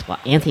success, while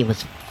Anthony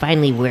was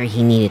finally where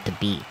he needed to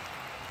be.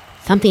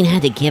 Something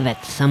had to give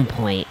at some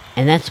point,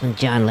 and that's when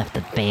John left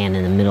the band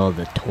in the middle of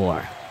the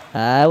tour.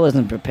 I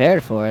wasn't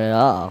prepared for it at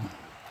all.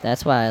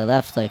 That's why I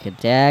left like a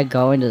dad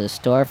going to the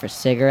store for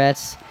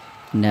cigarettes,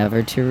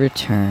 never to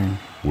return.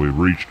 We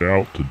reached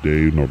out to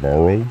Dave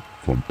Navarro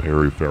from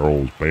Perry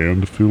Farrell's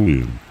band to fill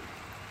in,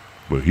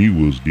 but he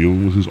was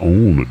dealing with his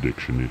own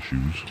addiction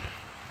issues.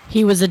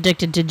 He was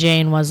addicted to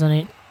Jane,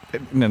 wasn't he?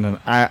 No.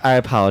 I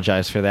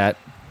apologize for that.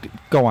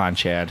 Go on,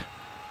 Chad.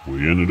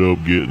 We ended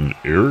up getting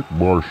Eric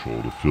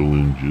Marshall to fill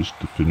in just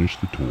to finish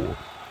the tour.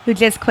 Who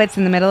just quits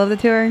in the middle of the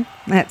tour?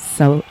 That's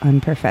so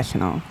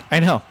unprofessional. I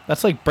know.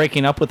 That's like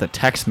breaking up with a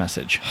text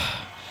message.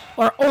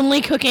 Or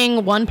only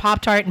cooking one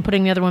Pop-Tart and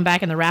putting the other one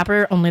back in the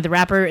wrapper, only the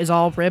wrapper is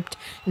all ripped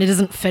and it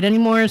doesn't fit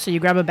anymore, so you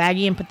grab a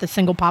baggie and put the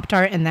single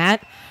Pop-Tart in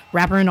that,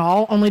 wrapper and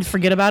all, only to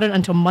forget about it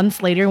until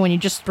months later when you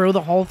just throw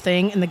the whole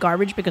thing in the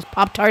garbage because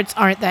Pop-Tarts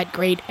aren't that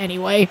great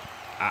anyway.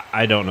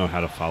 I don't know how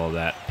to follow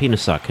that.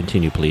 Peanut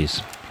continue,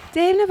 please.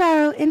 Dave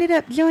Navarro ended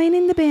up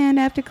joining the band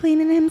after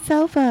cleaning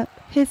himself up.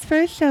 His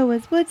first show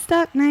was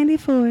Woodstock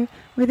 94,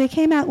 where they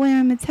came out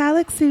wearing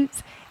metallic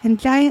suits and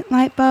giant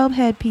light bulb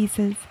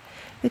headpieces.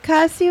 The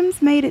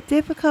costumes made it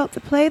difficult to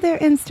play their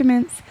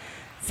instruments,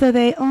 so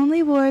they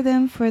only wore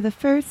them for the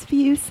first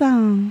few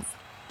songs.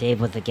 Dave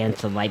was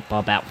against the light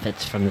bulb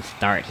outfits from the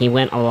start. He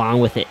went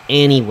along with it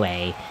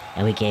anyway,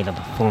 and we gave a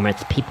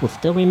performance people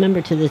still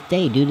remember to this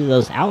day due to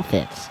those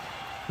outfits.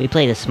 We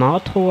played a small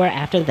tour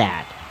after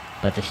that,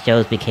 but the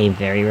shows became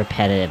very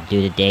repetitive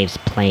due to Dave's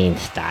playing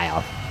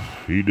style.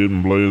 He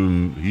didn't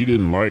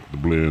like the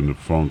blend of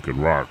funk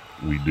and rock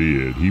we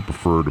did. He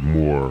preferred a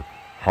more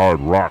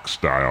hard rock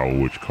style,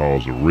 which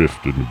caused a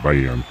rift in the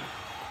band.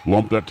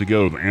 Lump that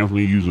together with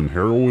Anthony using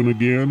heroin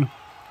again,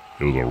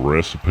 it was a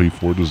recipe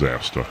for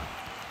disaster.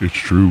 It's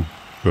true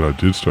that I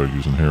did start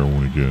using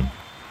heroin again.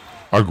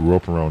 I grew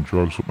up around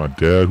drugs with my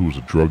dad, who was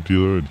a drug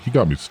dealer, and he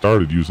got me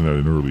started using at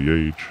an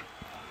early age.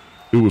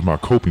 It was my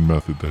coping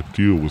method that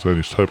deal with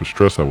any type of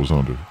stress I was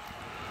under.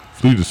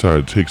 Flea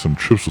decided to take some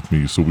trips with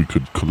me so we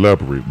could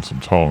collaborate in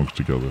some songs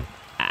together.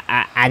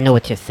 I know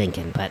what you're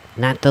thinking, but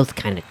not those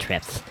kind of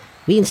trips.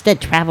 We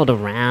instead traveled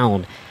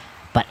around,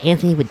 but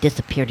Anthony would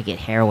disappear to get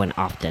heroin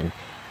often.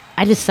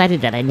 I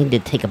decided that I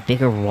needed to take a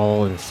bigger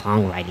role in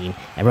songwriting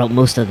and wrote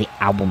most of the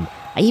album.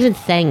 I even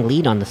sang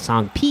lead on the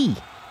song P.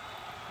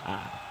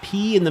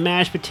 P in the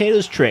mashed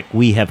potatoes trick.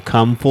 We have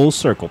come full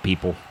circle,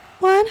 people.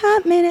 One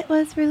Hot Minute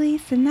was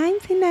released in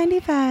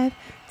 1995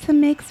 to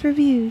mixed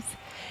reviews.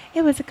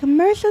 It was a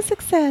commercial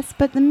success,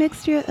 but the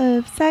mixture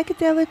of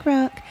psychedelic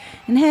rock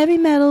and heavy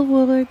metal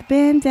wore the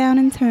band down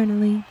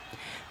internally.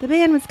 The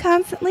band was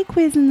constantly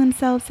quizzing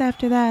themselves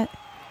after that.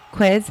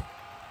 Quiz?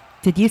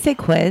 Did you say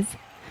quiz?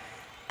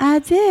 I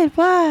did.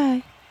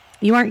 Why?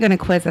 You aren't going to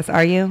quiz us,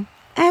 are you?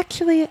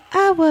 Actually,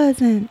 I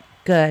wasn't.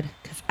 Good,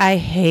 because I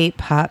hate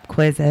pop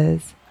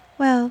quizzes.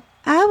 Well,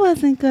 I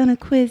wasn't going to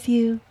quiz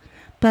you,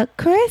 but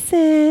Chris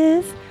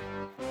is.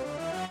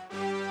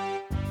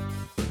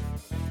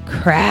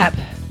 Crap.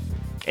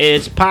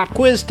 It's pop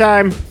quiz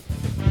time.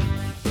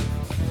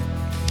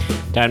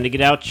 Time to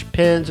get out your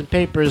pens and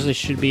papers. They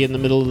should be in the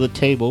middle of the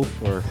table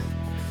for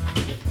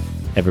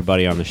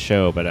everybody on the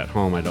show, but at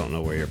home I don't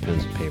know where your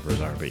pens and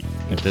papers are, but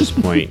at this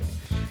point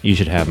you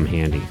should have them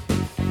handy.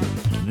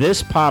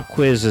 This pop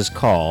quiz is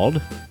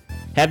called,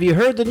 have you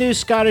heard the new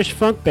Scottish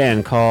funk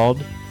band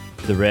called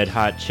the Red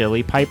Hot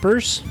Chili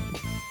Pipers?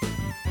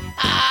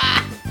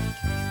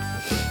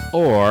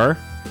 Or,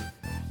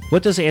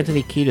 what does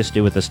Anthony Kiedis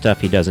do with the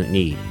stuff he doesn't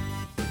need?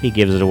 He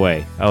gives it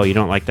away. Oh, you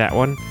don't like that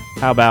one?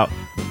 How about,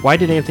 why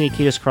did Anthony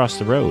Kiedis cross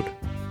the road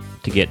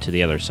to get to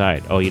the other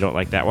side? Oh, you don't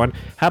like that one?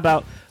 How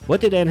about,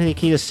 what did Anthony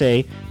Kiedis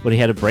say when he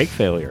had a brake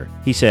failure?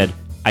 He said,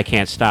 I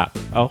can't stop.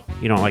 Oh,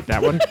 you don't like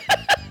that one?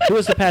 Who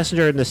was the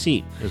passenger in the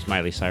seat? It was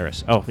Miley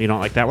Cyrus. Oh, you don't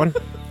like that one?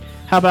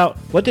 How about,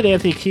 what did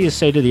Anthony Kiedis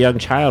say to the young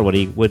child when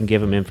he wouldn't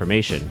give him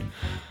information?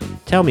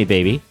 Tell me,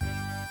 baby.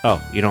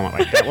 Oh, you don't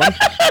like that one?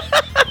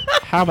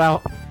 How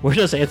about, where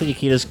does Anthony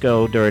Kiedis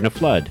go during a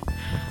flood?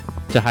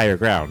 To higher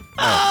ground.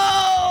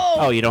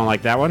 Oh, you don't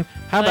like that one?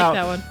 How I like about,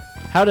 that one.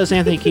 how does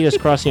Anthony Kiedis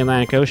cross the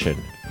Atlantic Ocean?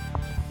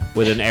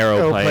 With an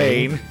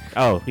aeroplane. Aeroplane.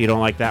 Oh, you don't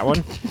like that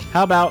one?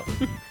 How about,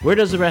 where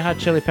does the Red Hot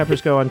Chili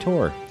Peppers go on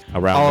tour?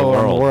 Around All the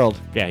around world. the world.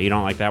 Yeah, you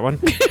don't like that one?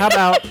 How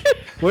about,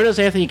 where does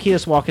Anthony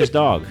Kiedis walk his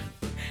dog?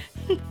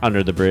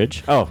 Under the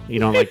bridge. Oh, you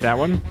don't like that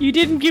one? You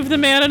didn't give the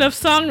man enough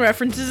song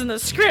references in the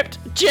script,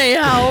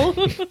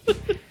 JL.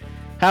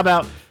 How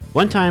about,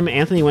 one time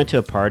Anthony went to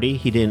a party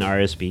he didn't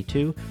RSVP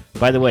to.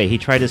 By the way, he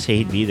tried to say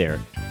he'd be there.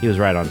 He was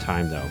right on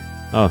time, though.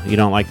 Oh, you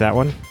don't like that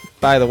one?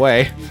 By the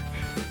way,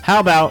 How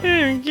about,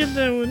 Get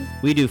that one.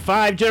 we do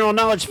 5 general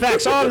knowledge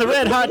facts on the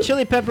Red Hot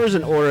Chili Peppers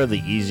in order of the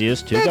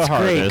easiest to the that's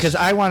hardest. great because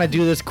I want to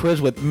do this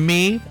quiz with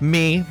me, and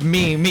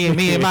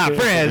my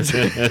friends.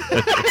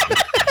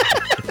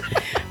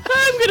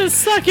 I'm gonna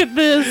suck at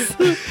this.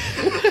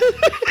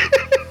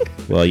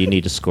 Well, you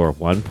need to score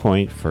 1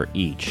 point for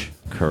each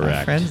My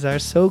correct. friends are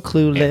so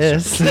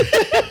clueless.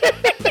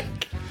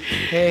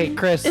 Hey,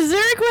 Chris, Is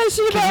there a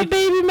question about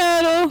baby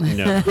metal?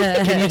 No.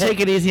 can you take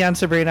it easy on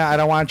Sabrina? I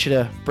don't want you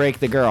to break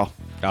the girl.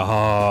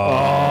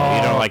 Oh,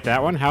 you don't like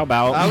that one? How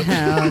about?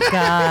 Oh,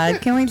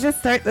 God. Can we just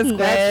start this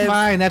That's quiz?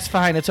 fine. That's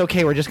fine. It's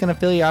okay. We're just gonna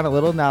fill you on a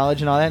little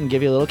knowledge and all that, and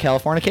give you a little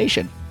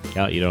Californication.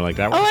 Oh, you don't like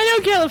that Oh, one? I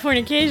know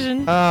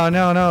Californication. Oh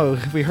no,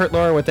 we hurt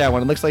Laura with that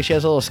one. It looks like she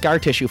has a little scar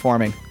tissue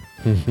forming.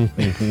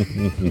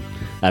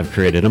 I've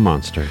created a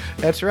monster.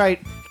 That's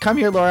right. Come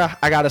here, Laura.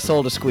 I got a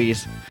soul to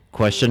squeeze.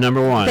 Question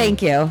number 1.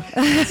 Thank you.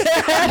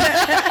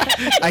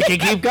 I can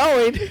keep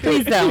going.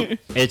 Please don't.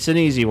 It's an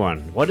easy one.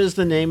 What is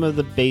the name of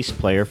the bass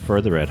player for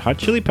the Red Hot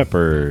Chili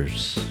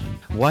Peppers?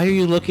 Why are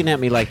you looking at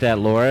me like that,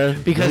 Laura?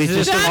 Because We is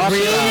this just a talked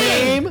real about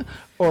it. name,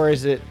 or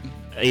is it?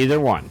 Either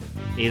one.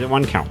 Either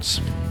one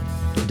counts.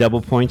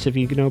 Double points if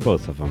you know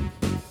both of them.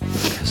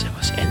 Because it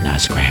was in the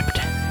script.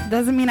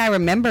 Doesn't mean I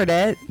remembered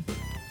it.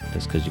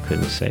 That's because you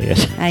couldn't say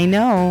it. I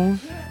know.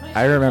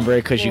 I remember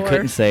it because you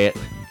couldn't say it.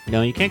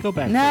 No, you can't go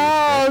back. No,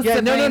 Yeah,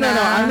 no. Sabrina.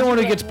 I'm the one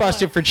who gets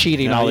busted for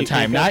cheating No, all the you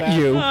time, can't go not back.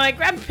 you. Oh, I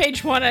grabbed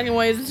page 1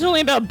 anyways. It's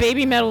only about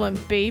baby metal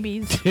and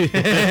babies.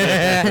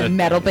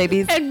 Metal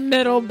babies. And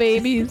metal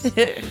babies.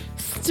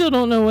 Still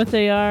don't know what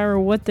they are or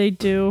what they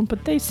do,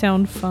 but they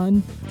sound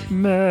fun.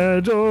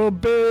 Metal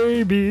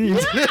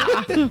babies.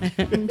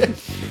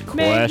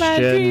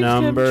 Question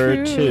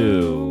number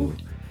 2.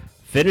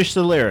 Finish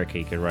the lyric.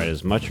 You can write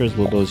as much or as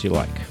little as you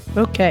like.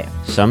 Okay.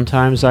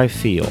 Sometimes I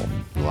feel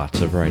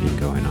lots of writing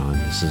going on.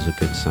 This is a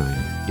good sign.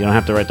 You don't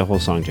have to write the whole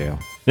song, JL.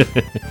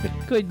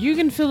 Good. You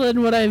can fill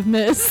in what I've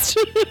missed.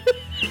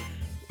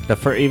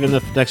 Even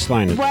the next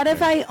line is What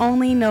if I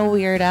only know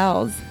Weird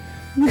Al's?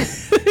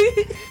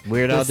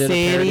 Weird The Al did a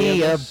parody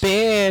city of of this.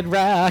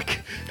 bedrock.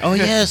 Oh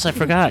yes, I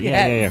forgot.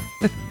 Yeah.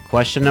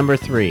 Question number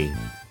 3.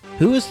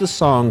 Who is the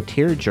song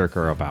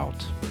Tearjerker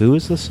about? Who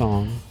is the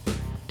song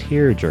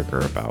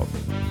Tearjerker about?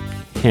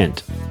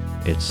 Hint.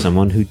 It's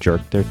someone who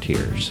jerked their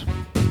tears.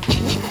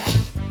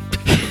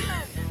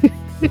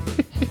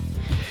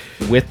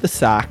 With the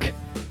sock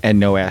and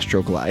no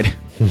Astroglide.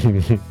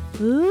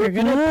 You're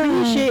gonna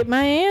appreciate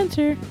my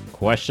answer.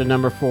 Question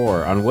number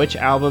 4. On which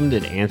album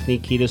did Anthony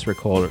Kiedis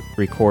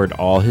record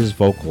all his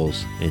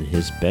vocals in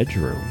his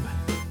bedroom?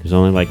 There's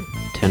only like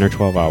 10 or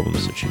 12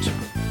 albums to choose from.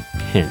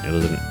 Hint. It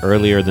was an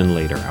earlier than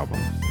later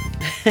album.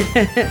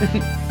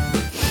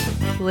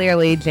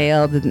 Clearly,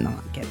 JL did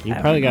not get that. You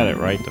probably got it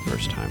right the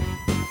first time.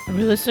 Are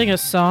we listening a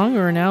song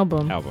or an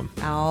album? Album.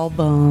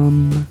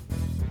 Album.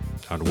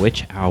 On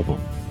which album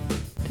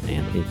did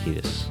Anthony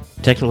Kiedis?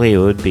 Technically, it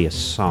would be a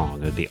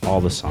song. It would be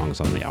all the songs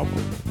on the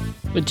album.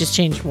 We just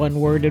changed one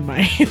word in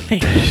my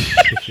thing.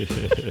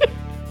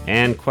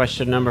 And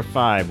question number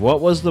 5.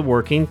 What was the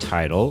working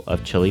title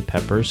of Chili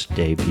Peppers'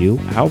 debut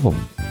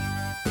album?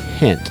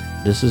 Hint.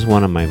 This is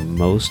one of my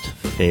most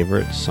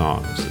favorite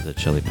songs that the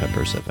Chili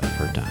Peppers have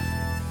ever done.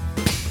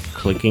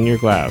 Clicking your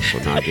glass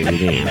will not give you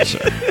the answer.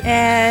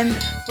 And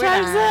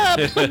Time's up.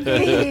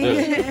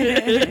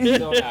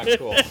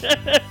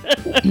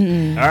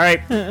 All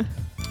right.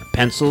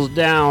 Pencils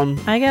down.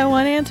 I got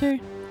one answer.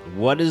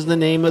 What is the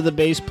name of the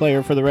bass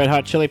player for the Red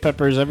Hot Chili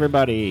Peppers,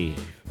 everybody?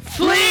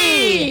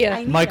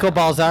 Flea! Michael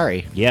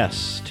Balzari.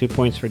 Yes. 2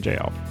 points for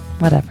jail.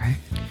 Whatever.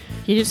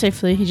 He didn't say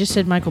Flea. He just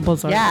said Michael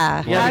Balzar.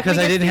 Yeah. Yeah, because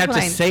I didn't have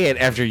to say it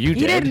after you He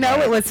did. didn't know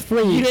it was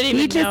Flea. You didn't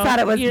He even just know. thought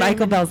it was You didn't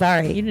Michael even-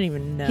 Balzari. You didn't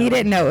even know. He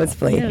didn't know it was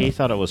Flea. He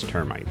thought it was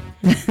termite.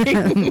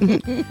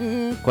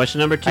 Question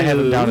number 2. I had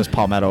him down as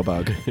palmetto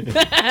bug.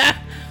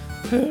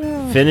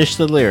 Finish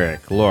the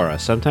lyric. Laura,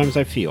 sometimes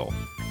I feel.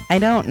 I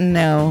don't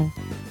know.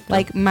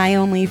 Like, my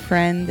only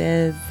friend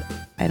is...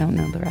 I don't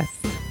know the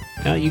rest.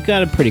 You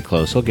got it pretty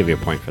close. I'll give you a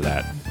point for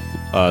that.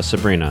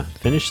 Sabrina,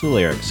 finish the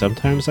lyric.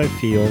 Sometimes I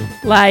feel.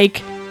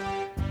 Like.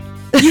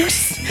 You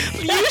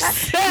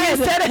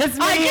said as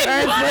many or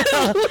as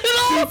little.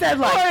 She said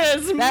like.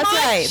 That's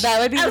right. That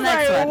would be the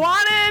next one.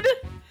 Wanted.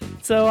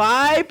 So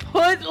I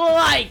put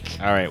like.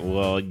 All right,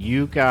 well,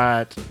 you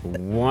got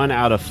 1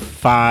 out of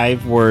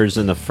 5 words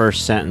in the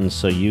first sentence,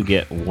 so you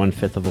get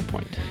 1/5 of a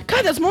point.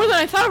 God, that's more than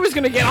I thought I was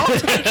going to get. I'll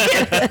take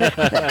it.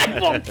 I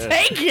won't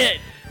take it.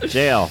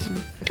 Jail.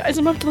 Guys,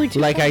 I'm up to like 2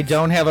 Like I points.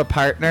 don't have a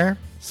partner.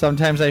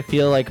 Sometimes I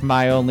feel like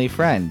my only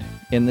friend.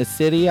 In the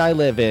city I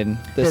live in,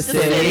 the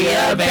city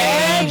of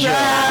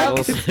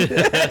angels.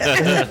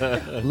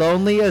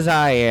 Lonely as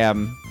I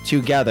am,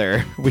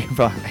 together we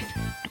find.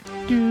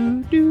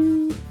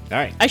 All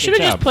right. I should have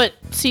good just job. put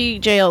C.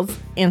 Jail's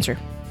answer.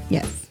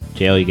 Yes.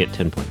 Jail, you get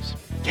 10 points.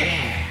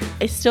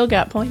 I still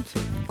got points.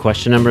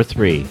 Question number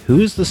 3. Who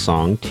is the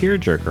song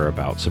Tearjerker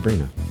about,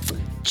 Sabrina?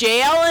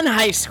 Jail in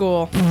high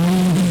school.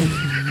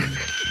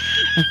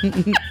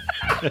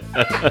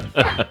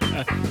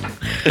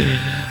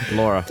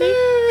 Laura.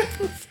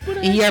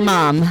 Your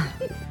mom.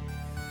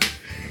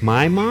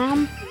 My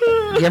mom?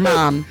 Your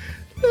mom.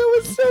 That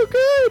was so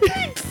good.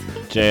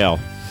 Jail.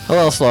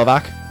 Hello,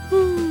 Slovak.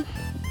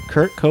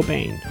 Kurt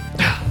Cobain.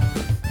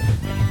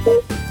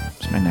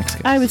 That's my next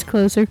guess. I was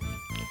closer.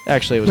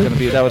 Actually,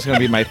 that was gonna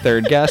be my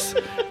third guess,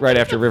 right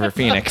after River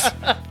Phoenix.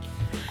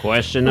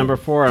 Question number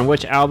 4. On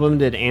which album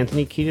did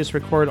Anthony Kiedis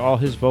record all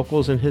his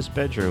vocals in his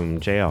bedroom?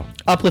 JL.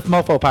 Uplift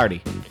Mofo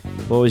Party.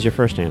 What was your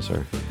first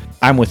answer?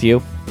 I'm with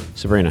you.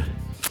 Sabrina.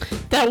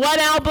 That one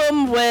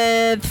album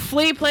with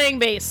Flea playing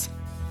bass.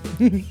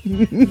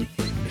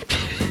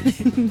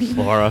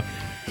 Laura.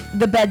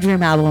 The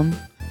bedroom album.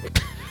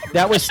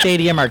 That was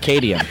Stadium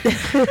Arcadium.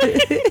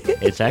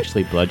 It's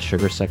actually Blood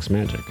Sugar Sex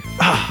Magic.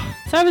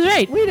 So I was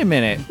right. Wait a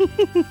minute.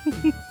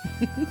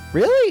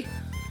 Really?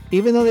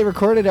 Even though they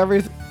recorded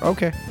everything?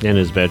 Okay. In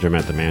his bedroom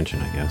at the mansion,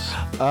 I guess.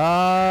 Oh.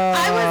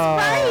 I was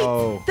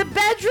right. The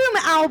bedroom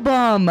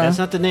album. That's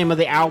not the name of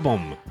the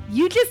album.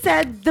 You just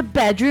said the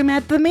bedroom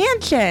at the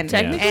mansion.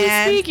 Technically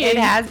and speaking. it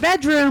has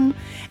bedroom,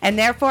 and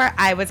therefore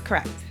I was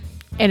correct.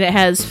 And it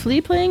has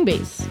Flea playing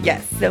bass.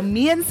 Yes. So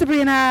me and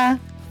Sabrina,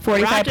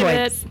 45 Rocked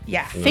points. it.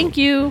 Yeah. Thank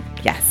you.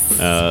 Yes.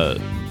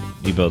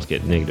 You both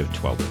get negative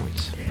 12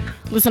 points.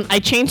 Listen, I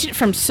changed it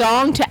from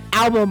song to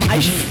album. I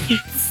should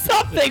get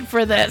something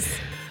for this.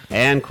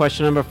 And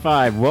question number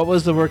 5. What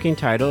was the working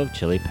title of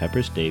Chili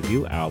Peppers'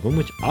 debut album,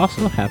 which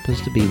also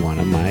happens to be one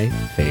of my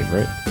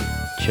favorite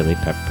Chili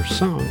Pepper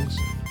songs?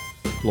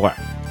 Laura,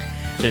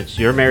 since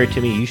you're married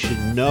to me, you should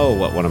know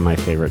what one of my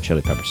favorite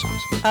Chili Pepper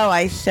songs is. Oh,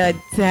 I should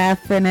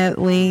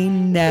definitely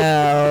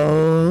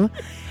know.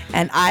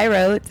 And I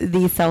wrote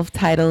the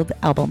self-titled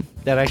album.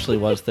 That actually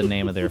was the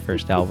name of their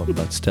first album,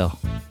 but still.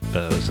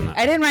 Isn't it?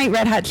 I didn't write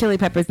Red Hot Chili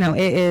Peppers. No,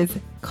 it is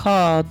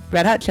called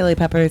Red Hot Chili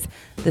Peppers,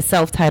 the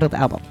self-titled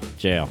album.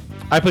 Jail.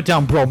 I put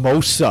down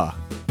Bromosa.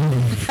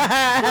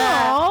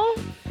 Aww.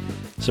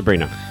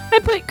 Sabrina. I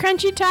put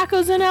crunchy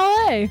tacos in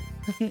LA.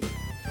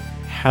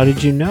 How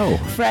did you know?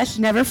 Fresh,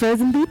 never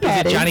frozen beef Did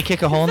patties. Johnny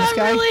kick a hole in the I'm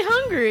sky? really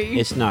hungry.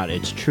 It's not.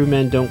 It's True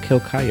Men Don't Kill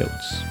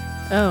Coyotes.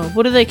 Oh,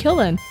 what do they kill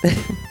then?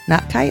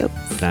 Not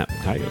coyotes. Not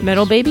coyotes.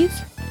 Metal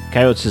babies?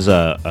 Coyotes is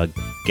a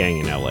gang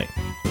in LA.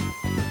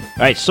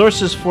 All right,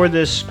 sources for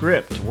this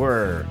script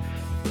were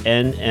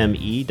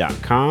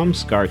NME.com,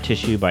 Scar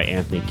Tissue by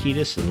Anthony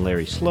Kiedis and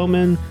Larry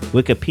Sloman,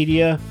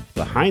 Wikipedia,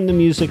 Behind the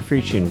Music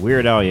featuring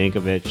Weird Al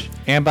Yankovic,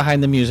 And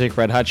behind the music,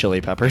 Red Hot Chili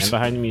and Peppers.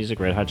 Behind the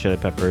Music, Red Hot Chili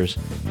Peppers,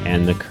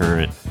 and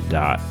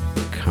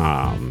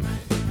TheCurrent.com.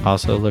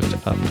 Also looked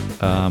up,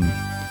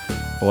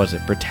 what was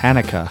it?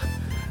 Britannica.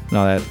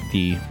 No, that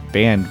the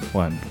band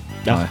one.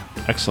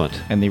 Excellent.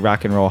 And the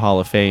Rock and Roll Hall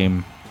of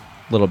Fame,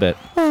 a little bit.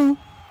 Well,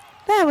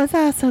 that was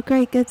also a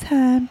great good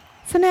time.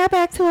 So now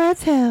back to our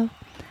tale.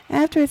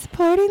 After a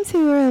supporting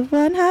tour of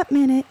 1 hot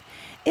minute,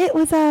 it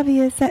was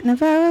obvious that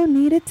Navarro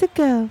needed to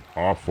go.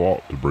 I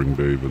fought to bring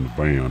Dave in the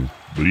band,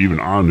 but even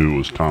I knew it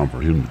was time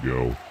for him to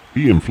go.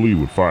 He and Flea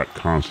would fight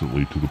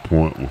constantly to the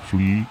point where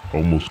Flea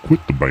almost quit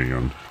the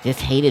band.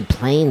 Just hated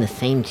playing the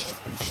same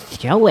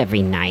show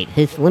every night.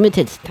 His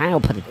limited style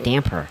put a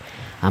damper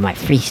on my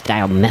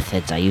freestyle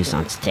methods I used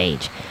on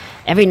stage.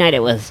 Every night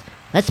it was,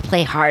 let's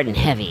play hard and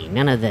heavy,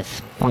 none of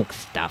this funk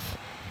stuff.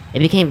 It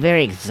became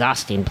very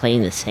exhausting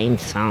playing the same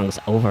songs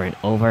over and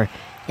over.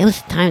 It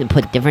was time to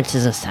put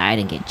differences aside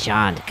and get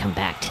John to come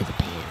back to the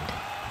band.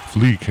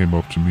 Flea came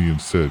up to me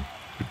and said,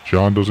 if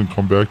John doesn't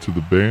come back to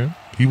the band,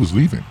 he was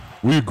leaving.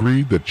 We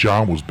agreed that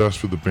John was best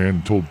for the band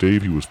and told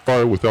Dave he was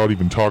fired without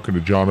even talking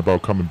to John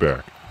about coming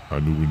back. I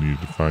knew we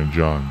needed to find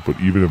John, but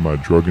even in my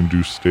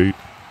drug-induced state,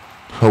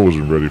 I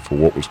wasn't ready for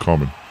what was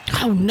coming.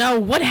 Oh no,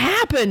 what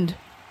happened?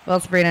 Well,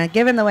 Sabrina,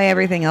 given the way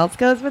everything else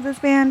goes with this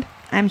band,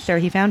 I'm sure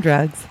he found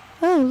drugs.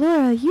 Oh,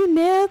 Laura, you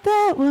nailed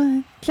that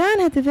one. John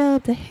had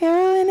developed a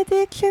heroin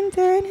addiction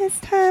during his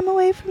time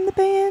away from the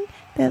band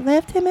that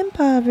left him in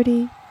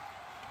poverty.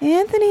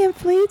 Anthony and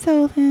Flea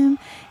told him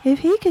if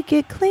he could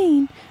get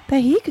clean, that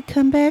he could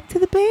come back to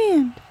the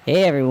band.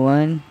 Hey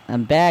everyone,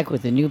 I'm back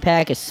with a new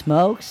pack of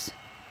smokes.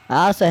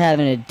 I also have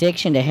an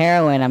addiction to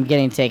heroin I'm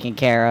getting taken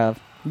care of.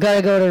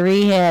 Gotta go to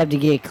rehab to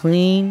get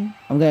clean.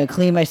 I'm going to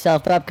clean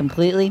myself up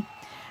completely.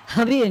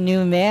 I'll be a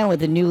new man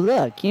with a new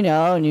look. You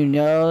know, new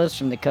nose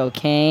from the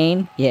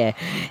cocaine. Yeah,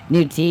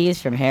 new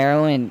teeth from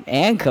heroin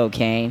and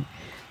cocaine.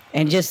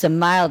 And just some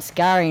mild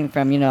scarring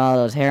from, all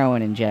those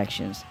heroin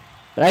injections.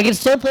 But I can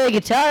still play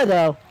guitar,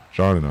 though.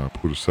 John and I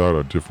put aside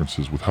our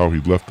differences with how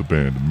he left the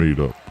band and made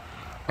up.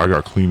 I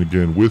got clean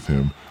again with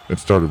him and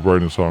started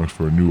writing songs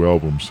for a new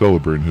album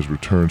celebrating his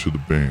return to the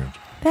band.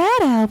 That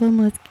album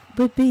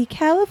would be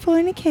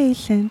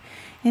Californication,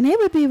 and it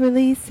would be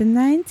released in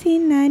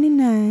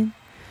 1999.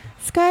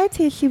 Scar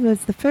Tissue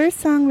was the first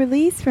song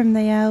released from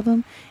the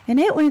album, and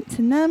it went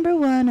to number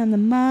 1 on the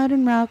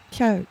modern rock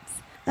charts.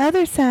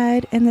 Other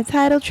Side and the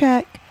title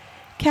track,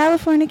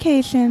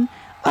 Californication,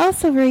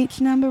 also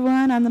reached number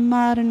 1 on the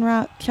modern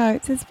rock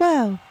charts as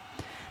well.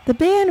 The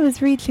band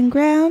was reaching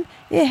ground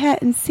it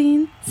hadn't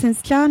seen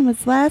since John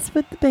was last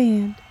with the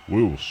band.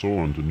 We were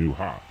soaring to new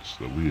heights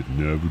that we had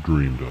never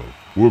dreamed of.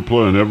 We were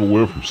playing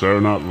everywhere from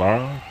Saturday Night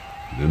Live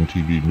and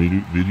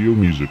MTV Video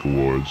Music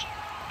Awards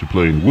to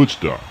playing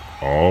Woodstock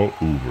all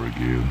over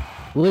again.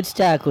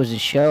 Woodstock was a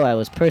show I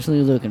was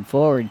personally looking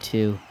forward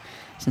to,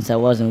 since I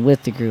wasn't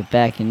with the group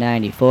back in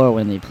 '94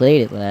 when they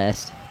played it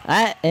last.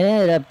 It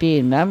ended up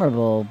being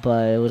memorable,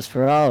 but it was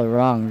for all the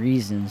wrong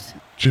reasons.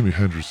 Jimi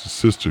Hendrix's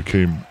sister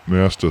came and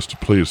asked us to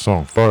play his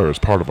song Fire as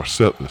part of our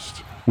set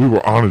list. We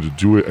were honored to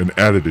do it and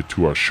added it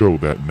to our show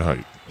that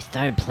night. We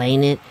started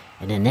playing it,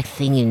 and the next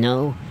thing you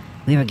know,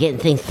 we were getting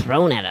things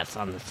thrown at us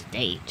on the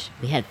stage.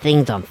 We had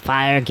things on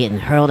fire getting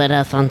hurled at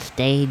us on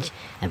stage,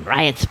 and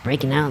riots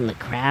breaking out in the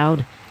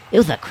crowd. It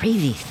was a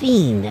crazy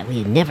scene that we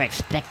had never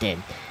expected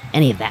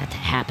any of that to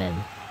happen.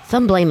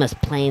 Some blame us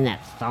playing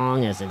that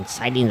song as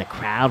inciting the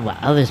crowd, while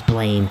others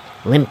blame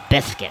Limp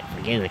Bizkit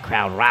for getting the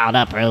crowd riled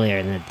up earlier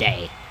in the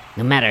day.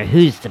 No matter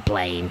who's to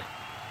blame,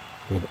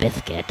 Limp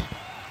Bizkit.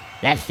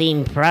 That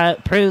scene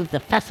proves the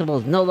festival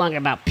is no longer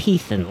about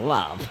peace and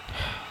love.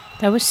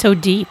 That was so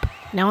deep.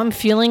 Now I'm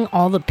feeling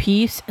all the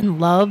peace and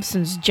love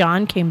since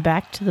John came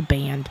back to the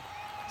band.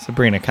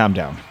 Sabrina, calm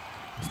down.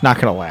 It's not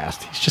going to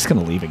last. He's just going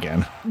to leave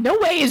again. No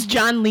way is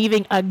John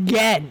leaving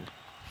again.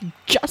 He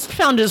just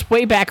found his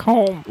way back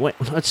home. Wait,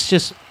 let's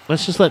just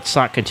let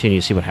Sock continue,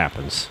 see what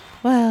happens.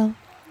 Well,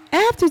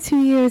 after 2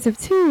 years of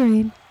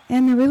touring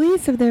and the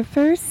release of their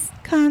first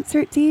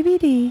concert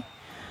DVD,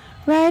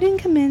 writing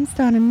commenced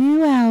on a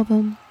new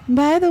album.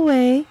 By the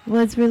way,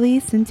 was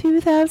released in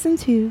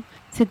 2002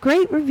 to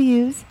great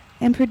reviews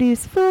and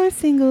produced 4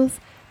 singles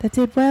that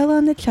did well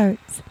on the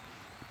charts.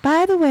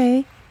 By the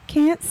way,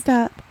 Can't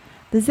Stop,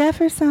 The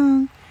Zephyr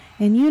Song,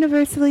 and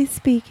Universally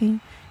Speaking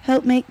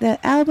helped make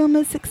the album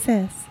a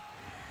success.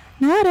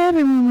 Not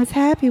everyone was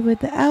happy with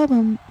the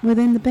album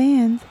within the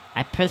band.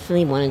 I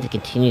personally wanted to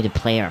continue to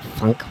play our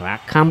funk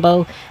rock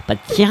combo, but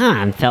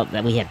John felt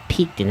that we had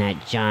peaked in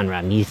that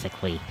genre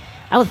musically.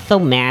 I was so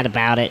mad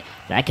about it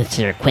that I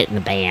considered quitting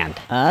the band.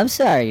 I'm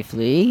sorry,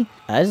 Flea.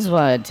 I just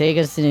want to take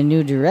us in a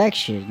new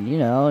direction,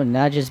 and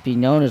not just be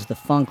known as the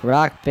funk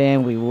rock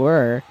band we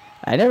were.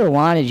 I never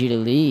wanted you to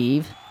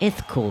leave.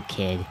 It's cool,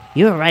 kid.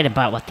 You were right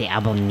about what the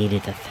album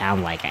needed to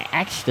sound like. I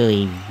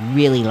actually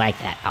really like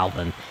that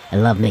album. I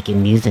love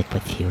making music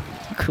with you.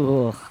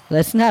 Cool.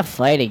 Let's not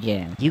fight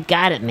again. You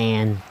got it,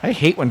 man. I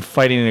hate when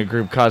fighting in a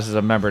group causes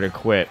a member to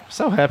quit.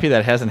 So happy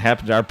that hasn't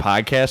happened to our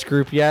podcast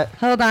group yet.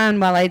 Hold on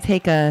while I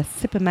take a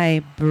sip of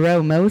my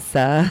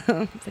bromosa.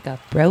 It's like a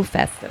bro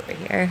fest over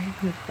here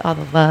with all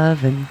the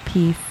love and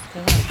peace.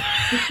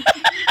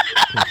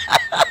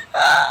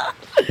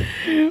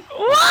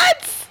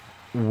 What?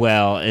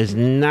 Well, it's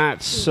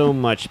not so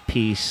much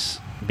peace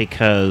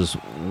because,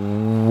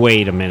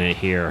 wait a minute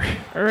here.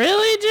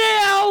 Really,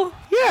 JL?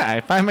 Yeah,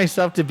 I find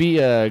myself to be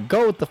a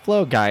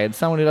go-with-the-flow guy and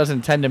someone who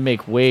doesn't tend to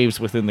make waves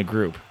within the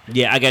group.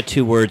 Yeah, I got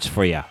 2 words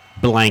for you.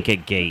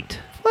 Blanket gate.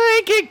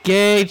 Blanket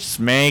gate,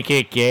 smank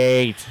it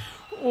gate.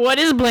 What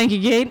is Blanket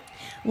Gate?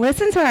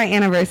 Listen to our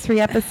anniversary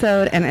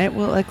episode and it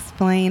will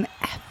explain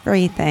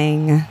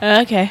everything.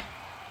 Okay.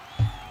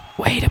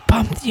 Way to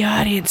pump the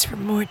audience for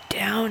more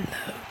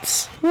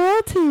downloads.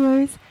 World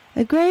Tours,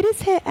 a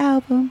greatest hit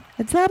album,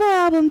 a double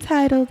album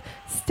titled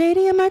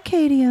Stadium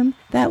Arcadium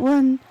that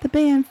won the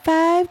band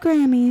 5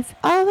 Grammys.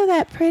 All of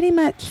that pretty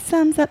much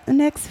sums up the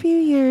next few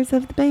years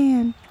of the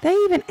band. They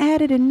even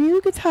added a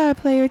new guitar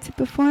player to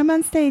perform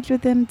on stage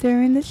with them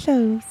during the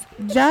shows.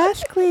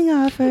 Josh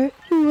Klinghoffer,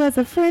 who was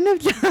a friend of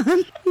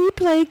John, he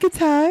played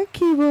guitar,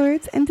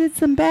 keyboards, and did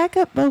some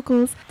backup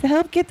vocals to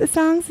help get the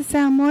songs to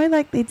sound more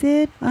like they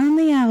did on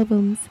the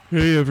albums.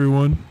 Hey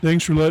everyone,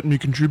 thanks for letting me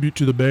contribute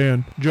to the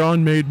band.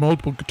 John made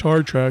multiple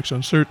guitar tracks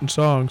on certain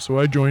songs, so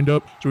I joined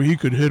up so he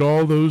could hit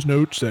all those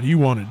notes that he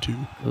wanted to.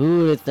 Who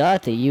would have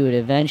thought that you would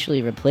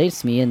eventually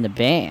replace me in the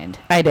band?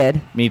 I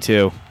did. Me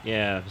too.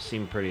 Yeah, it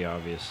seemed pretty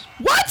obvious.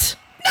 What?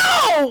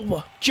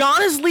 No!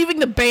 John is leaving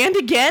the band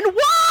again?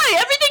 Why?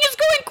 Everything is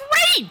going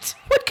great!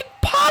 What could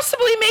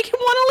possibly make him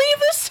want to leave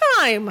this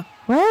time?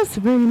 Well,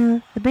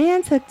 Sabrina, the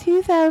band took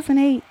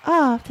 2008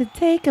 off to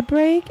take a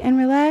break and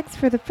relax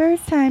for the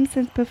first time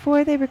since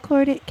before they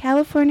recorded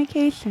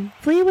Californication.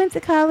 Flea went to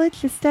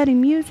college to study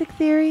music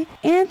theory.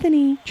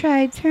 Anthony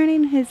tried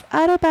turning his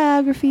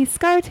autobiography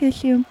Scar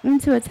Tissue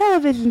into a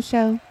television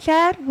show.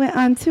 Chad went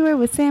on tour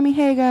with Sammy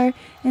Hagar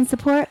in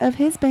support of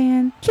his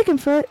band,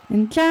 Chickenfoot,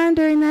 and John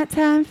during that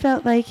time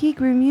felt like he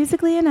grew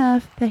musically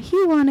enough that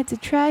he wanted to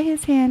try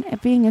his hand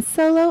at being a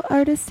solo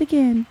artist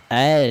again. I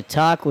had a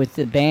talk with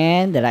the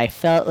band that I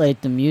felt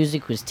like the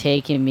music was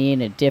taking me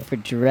in a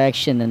different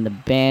direction than the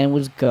band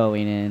was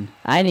going in.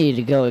 I needed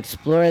to go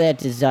explore that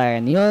desire,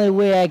 and the only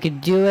way I could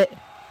do it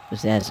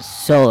was as a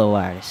solo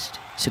artist.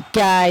 So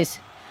guys,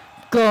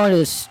 I'm going to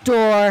the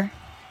store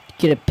to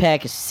get a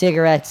pack of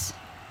cigarettes.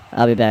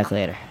 I'll be back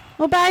later.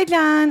 Well, bye,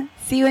 John.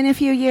 See you in a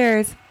few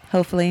years.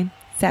 Hopefully.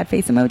 Sad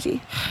face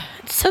emoji.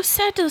 It's so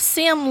sad to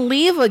see him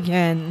leave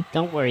again.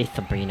 Don't worry,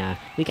 Sabrina.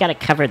 We got it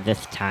covered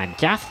this time.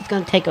 Joss is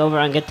going to take over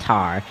on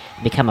guitar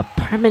and become a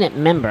permanent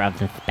member of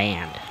this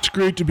band. It's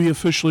great to be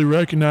officially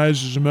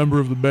recognized as a member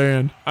of the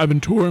band. I've been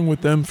touring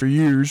with them for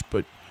years,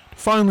 but to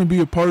finally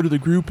be a part of the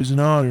group is an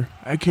honor.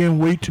 I can't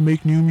wait to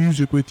make new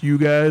music with you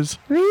guys.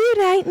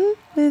 Reuniting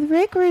with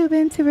Rick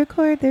Rubin to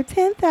record their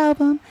 10th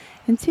album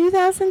in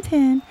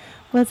 2010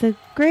 was a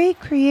great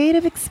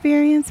creative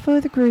experience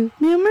for the group.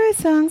 Numerous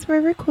songs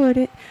were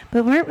recorded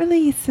but weren't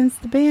released since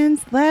the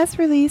band's last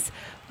release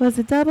was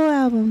a double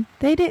album.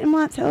 They didn't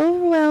want to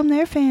overwhelm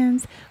their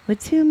fans with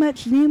too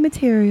much new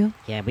material.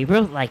 Yeah, we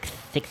wrote like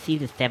 60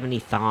 to 70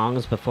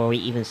 songs before we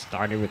even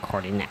started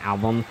recording the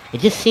album.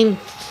 It just seemed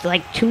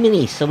like too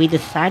many, so we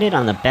decided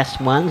on the best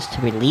ones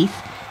to release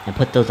and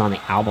put those on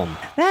the album.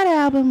 That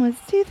album was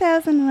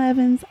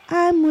 2011's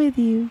I'm With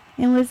You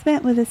and was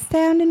met with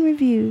astounding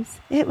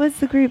reviews. It was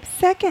the group's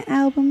second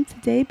album to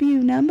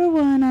debut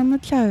 #1 on the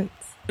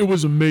charts. It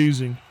was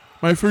amazing.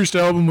 My first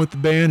album with the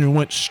band and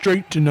went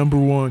straight to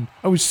 #1.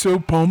 I was so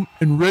pumped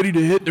and ready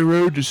to hit the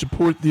road to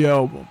support the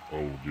album.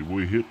 Oh, did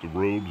we hit the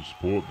road to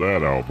support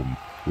that album?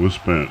 We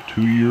spent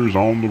 2 years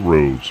on the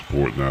road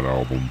supporting that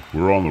album. We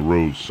were on the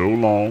road so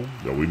long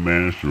that we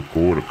managed to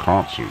record a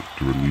concert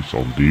to release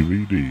on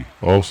DVD.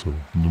 Also,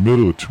 in the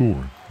middle of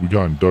touring, we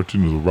got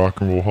inducted into the Rock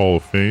and Roll Hall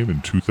of Fame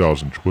in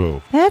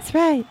 2012. That's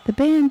right, the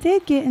band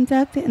did get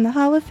inducted in the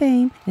Hall of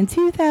Fame in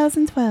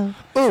 2012.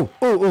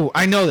 Oh,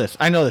 I know this.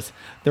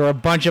 There were a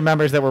bunch of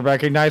members that were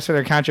recognized for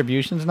their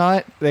contributions and all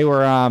that. They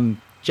were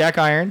Jack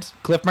Irons,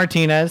 Cliff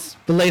Martinez,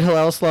 the late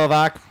Hillel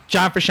Slovak,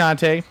 John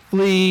Frusciante,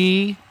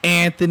 Flea,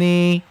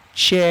 Anthony,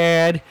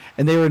 Chad,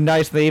 and they were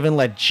nice. They even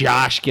let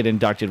Josh get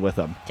inducted with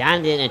them.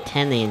 John didn't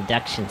attend the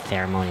induction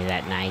ceremony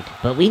that night,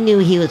 but we knew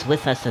he was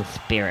with us in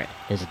spirit.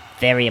 It was a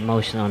very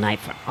emotional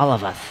night for all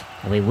of us,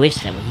 and we wish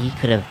that he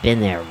could have been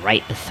there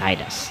right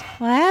beside us.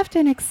 Well, after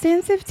an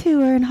extensive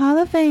tour and Hall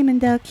of Fame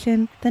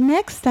induction, the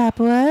next stop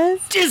was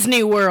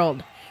Disney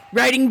World,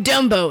 riding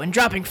Dumbo and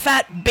dropping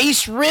fat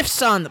bass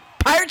riffs on the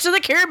Pirates of the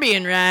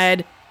Caribbean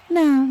ride.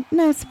 No,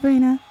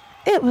 Sabrina.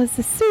 It was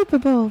the Super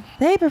Bowl.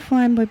 They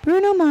performed with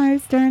Bruno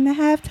Mars during the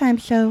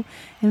halftime show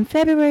in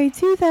February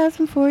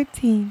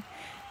 2014.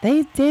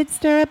 They did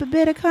stir up a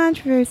bit of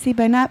controversy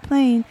by not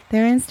playing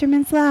their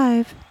instruments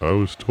live. I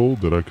was told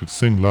that I could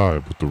sing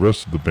live, but the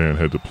rest of the band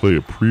had to play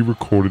a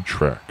pre-recorded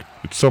track.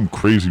 It's some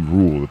crazy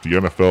rule that the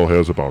NFL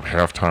has about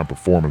halftime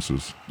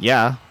performances.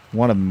 Yeah,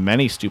 one of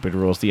many stupid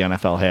rules the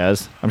NFL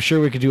has. I'm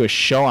sure we could do a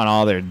show on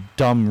all their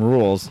dumb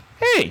rules.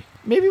 Hey,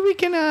 maybe we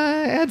can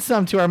add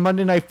some to our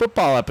Monday Night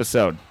Football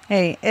episode.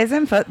 Hey,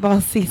 isn't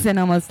football season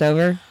almost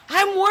over?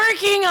 I'm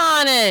working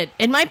on it.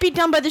 It might be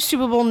done by the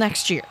Super Bowl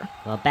next year.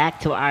 Well, back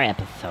to our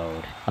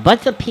episode. A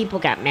bunch of people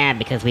got mad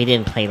because we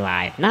didn't play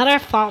live. Not our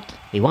fault.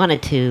 We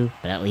wanted to,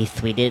 but at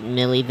least we didn't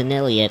Milli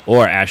Vanilli it.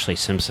 Or Ashley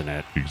Simpson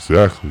it.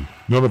 Exactly.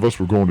 None of us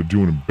were going to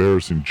do an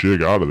embarrassing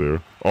jig out of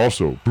there.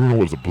 Also, Bruno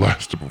was a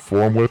blast to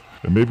perform with,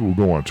 and maybe we'll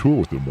go on tour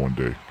with him one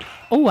day.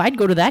 Oh, I'd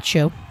go to that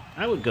show.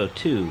 I would go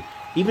too.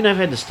 Even if I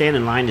had to stand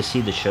in line to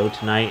see the show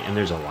tonight and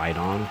there's a light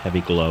on,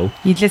 heavy glow.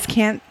 You just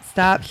can't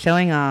stop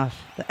showing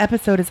off. The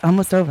episode is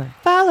almost over.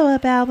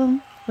 Follow-up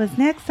album was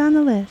next on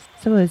the list,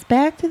 so it was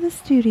back to the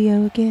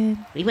studio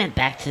again. We went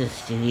back to the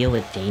studio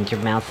with Danger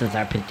Mouse as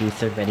our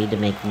producer, ready to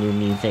make new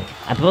music.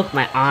 I broke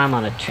my arm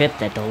on a trip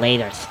that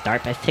delayed our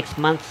start by 6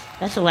 months.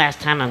 That's the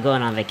last time I'm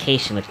going on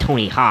vacation with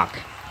Tony Hawk.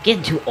 I'm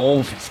getting too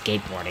old for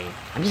skateboarding.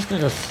 I'm just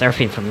gonna go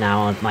surfing from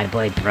now on with my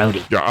boy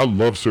Brody. Yeah, I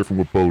love surfing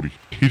with Bodie.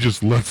 He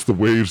just lets the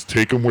waves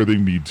take him where they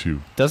need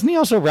to. Doesn't he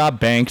also rob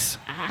banks?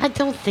 I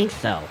don't think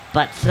so,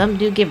 but some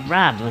do get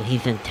robbed when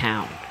he's in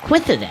town.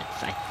 Coincidence?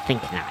 I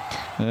think not.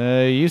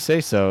 You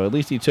say so. At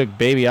least he took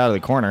Baby out of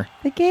the corner.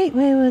 The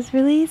Gateway was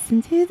released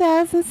in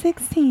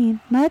 2016,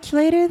 much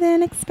later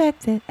than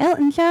expected.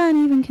 Elton John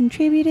even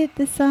contributed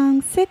the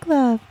song Sick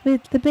Love,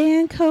 which the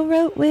band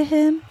co-wrote with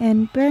him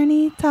and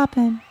Bernie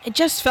Taupin. It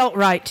just felt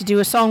right to do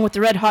a song with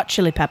the Red Hot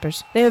Chili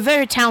Peppers. They are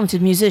very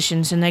talented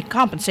musicians and they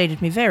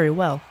compensated me very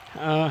well.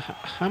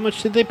 How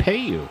much did they pay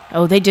you?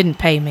 Oh, they didn't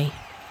pay me.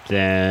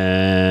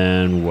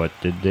 Then what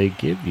did they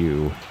give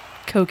you?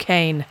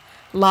 Cocaine.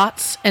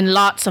 lots and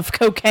lots of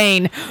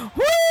cocaine.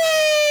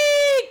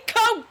 Whee!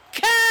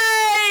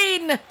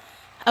 Cocaine!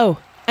 Oh,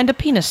 and a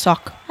penis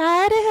sock.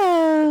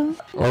 Idaho.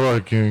 All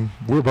right, gang.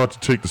 We're about to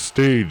take the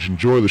stage.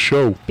 Enjoy the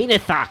show.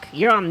 Penis sock,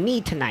 you're on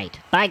me tonight.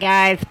 Bye,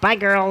 guys. Bye,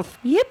 girls.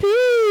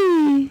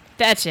 Yippee.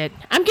 That's it.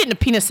 I'm getting a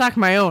penis sock of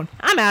my own.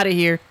 I'm out of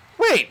here.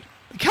 Wait,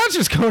 the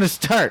concert's going to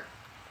start.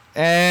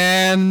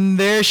 And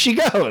there she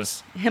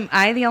goes. Am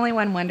I the only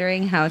one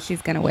wondering how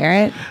she's going to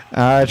wear it?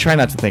 Try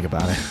not to think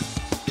about it.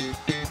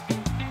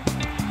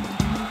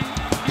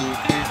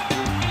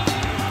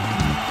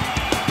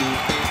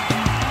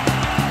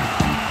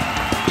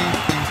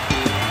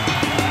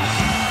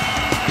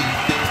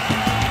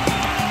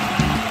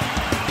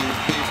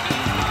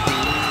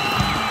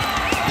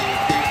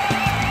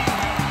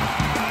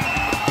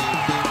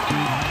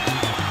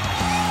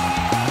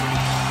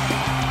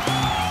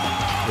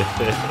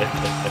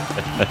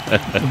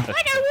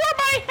 Like I wore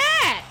my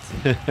hat.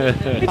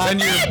 On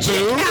your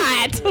boob?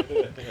 Hat.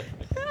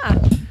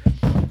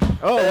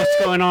 Oh, what's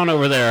going on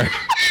over there?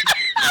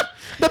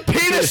 The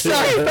penis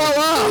sock fell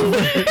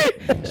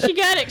off. She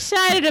got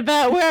excited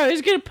about where I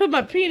was going to put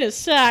my penis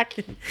sock.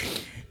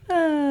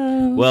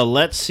 Well,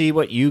 let's see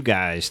what you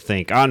guys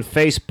think. On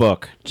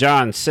Facebook,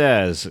 John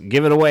says,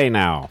 give it away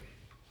now.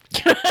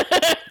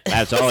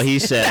 That's all he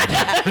said.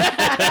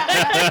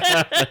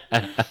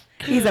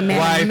 He's a man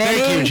Why, of many,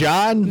 thank you,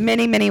 John.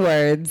 many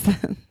words.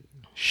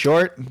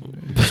 Short,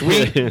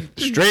 sweet,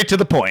 straight to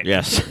the point.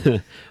 Yes.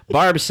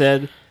 Barb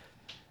said,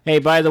 hey,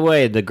 by the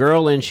way, the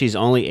girl in She's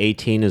Only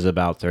 18 is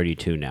about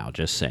 32 now,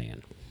 just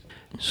saying.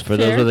 So for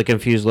those Fair. with a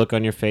confused look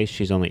on your face,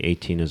 She's Only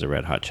 18 is a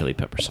Red Hot Chili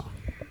Pepper song.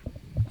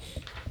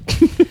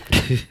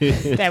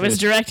 That was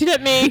directed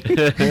at me.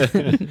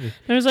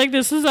 I was like,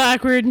 this is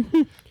awkward.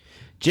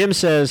 Jim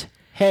says,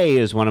 Hey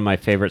is one of my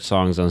favorite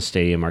songs on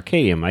Stadium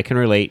Arcadium. I can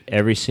relate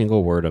every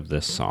single word of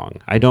this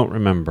song. I don't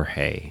remember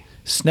Hey.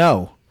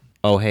 Snow.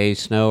 Oh, Hey,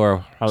 Snow,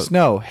 or...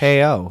 Snow.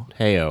 Hey-oh.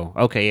 Hey-oh.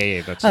 Okay,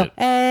 yeah, that's Oh, it.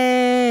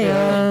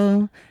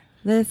 ayo,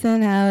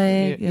 listen how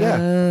it goes.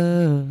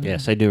 Yeah.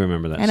 Yes, I do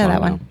remember that I song. know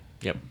that now. one.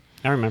 Yep,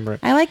 I remember it.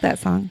 I like that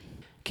song.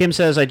 Kim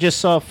says, I just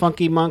saw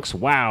Funky Monks.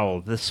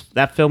 Wow,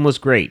 that film was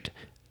great.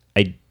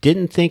 I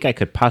didn't think I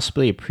could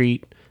possibly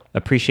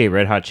appreciate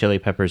Red Hot Chili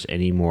Peppers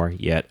anymore,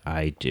 yet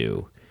I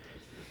do.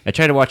 I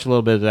tried to watch a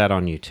little bit of that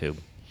on YouTube.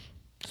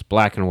 It's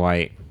black and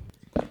white.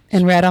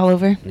 And red all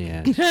over.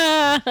 Yeah.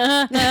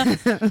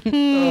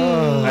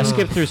 I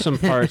skipped through some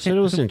parts. It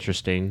was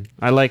interesting.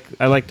 I like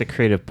the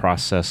creative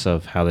process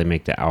of how they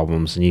make the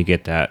albums, and you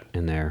get that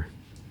in there.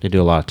 They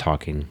do a lot of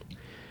talking.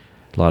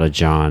 A lot of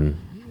John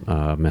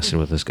messing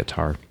with his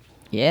guitar.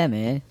 Yeah,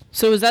 man.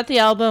 So is that the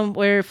album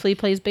where Flea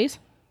plays bass?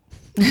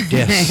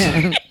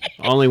 Yes.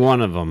 Only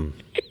one of them.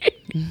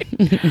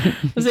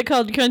 Was it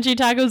called Crunchy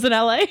Tacos in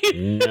LA?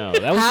 No,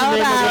 that was How the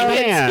name about- of the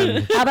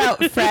band. How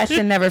about fresh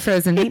and never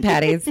frozen meat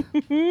patties?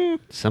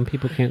 Some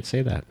people can't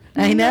say that.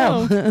 I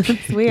know.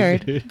 It's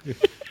weird.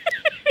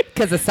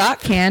 Because a sock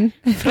can.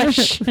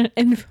 Fresh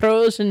and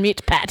frozen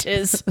meat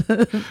patties.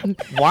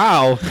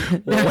 Wow.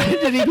 When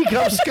did he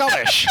become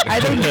Scottish?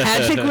 Are they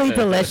magically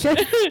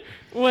delicious?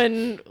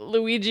 When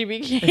Luigi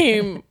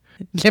became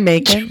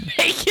Jamaican.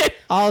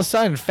 All of a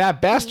sudden,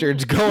 fat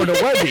bastards going to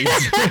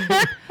Wendy's.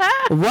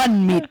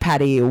 One meat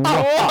patty. You want to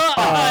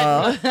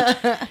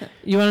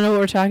know what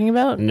we're talking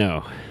about?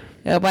 No.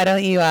 Why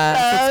don't you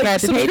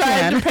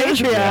subscribe to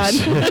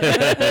Patreon?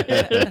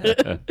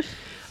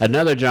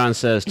 Another John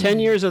says, 10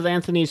 years of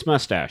Anthony's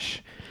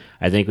mustache.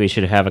 I think we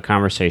should have a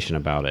conversation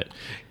about it.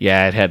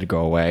 Yeah, it had to go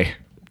away.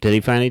 Did he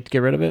finally get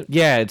rid of it?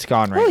 Yeah, it's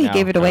gone right Oh, now. he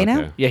gave it away Okay.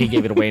 now? Yeah, he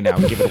gave it away now.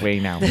 Give it away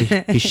now.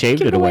 He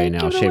shaved it away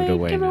now. Shaved it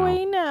away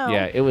now.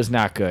 Yeah, it was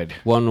not good.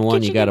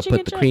 1, you got to Getcha,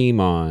 put the getcha. cream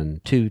on.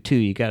 2,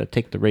 you got to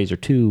take the razor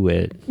to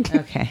it.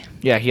 Okay.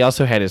 Yeah, he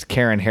also had his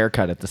Karen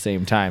haircut at the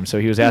same time, so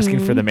he was asking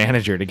for the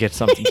manager to get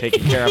something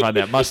taken care of on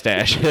that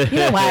mustache. You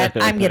know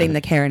what? I'm getting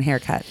the Karen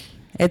haircut.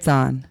 It's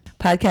on.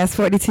 Podcast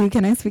 42,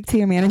 can I speak to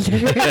your manager?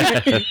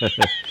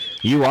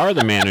 You are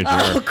the manager.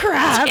 Oh,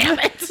 crap.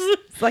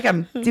 It's like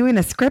I'm doing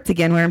a script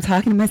again where I'm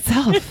talking to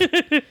myself.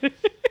 All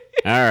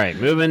right,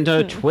 moving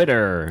to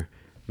Twitter.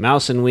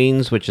 Mouse and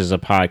Weens, which is a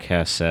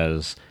podcast,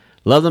 says,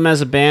 love them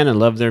as a band and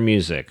love their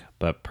music,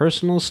 but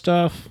personal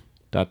stuff, ...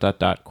 They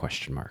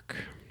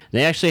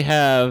actually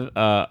have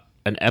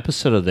an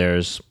episode of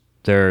theirs.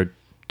 They're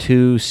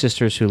two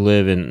sisters who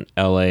live in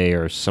LA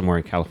or somewhere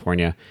in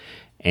California,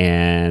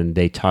 and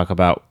they talk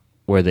about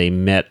where they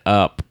met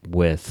up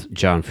with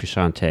John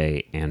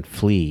Frusciante and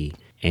Flea.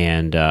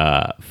 And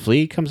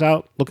Flea comes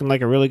out looking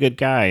like a really good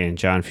guy, and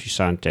John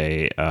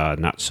Frusciante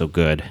not so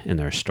good in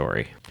their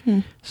story.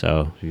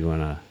 So if you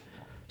want to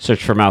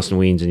search for Mouse and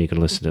Weens, and you can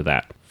listen to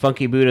that.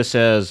 Funky Buddha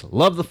says,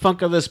 love the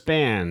funk of this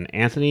band.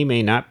 Anthony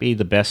may not be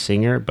the best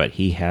singer, but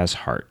he has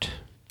heart.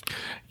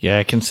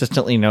 Yeah,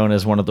 consistently known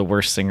as one of the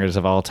worst singers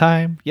of all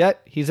time. Yet,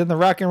 he's in the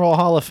Rock and Roll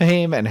Hall of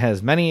Fame and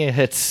has many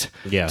hits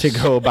Yes. to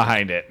go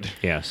behind it.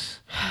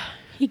 Yes.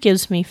 He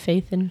gives me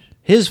faith in.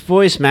 His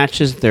voice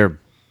matches their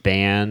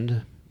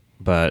band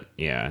But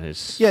yeah,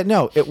 it's Yeah,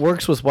 no, it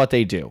works with what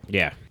they do.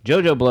 yeah.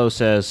 Jojo Blow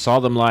says saw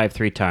them live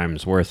 3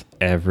 times, worth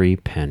every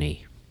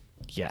penny.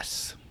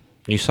 Yes.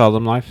 You saw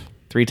them live?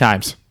 3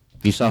 times.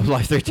 You saw them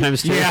live 3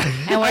 times too? Yeah.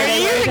 And were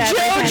they worth every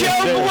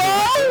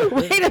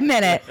penny? Wait a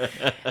minute.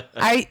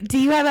 Do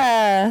you have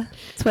a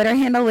Twitter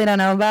handle we don't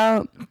know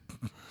about?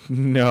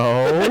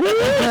 No.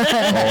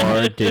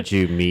 Or did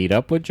you meet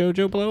up with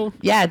Jojo Blow?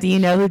 Yeah, do you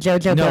know who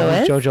JoJo Blow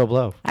is? JoJo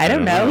Blow. I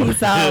don't know. He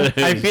saw.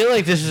 I feel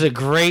like this is a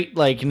great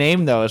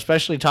name though,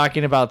 especially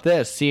talking about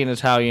this, seeing as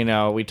how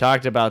we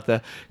talked about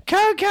the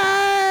cocaine.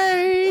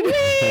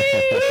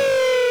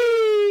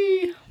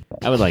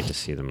 I would like to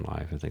see them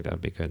live. I think that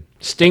would be good.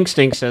 Stink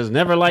says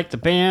never liked the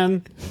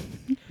band.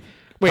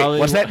 Wait,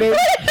 what's that name?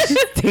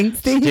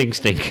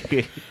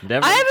 Stink.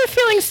 Never. I have a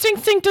feeling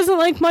Stink doesn't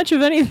like much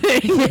of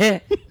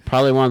anything.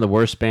 Probably one of the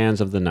worst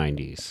bands of the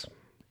 90s.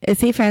 Is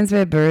he friends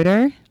with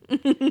Bruder?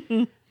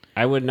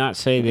 I would not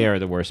say they are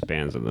the worst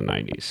bands of the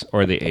 90s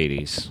or the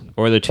 80s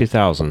or the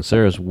 2000s.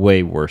 There's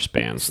way worse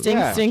bands.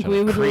 Stink,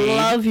 we would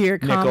love your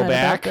comment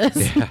about Nickelback.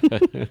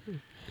 this.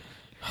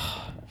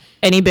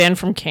 Any band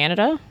from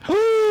Canada?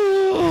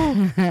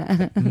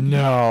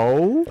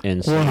 No.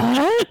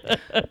 NSYNC.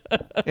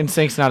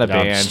 NSYNC's not a No,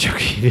 I'm band. just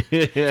joking.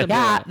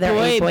 Yeah, they're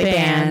a boy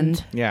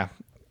band. Yeah.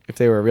 If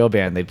they were a real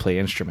band, they'd play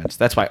instruments.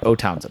 That's why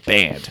O-Town's a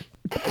band.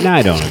 No,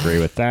 I don't agree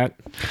with that.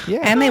 Yeah.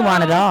 And they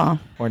want it all.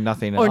 Or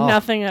nothing at Or all.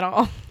 nothing at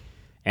all.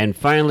 And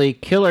finally,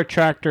 Killer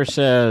Tractor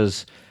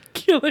says,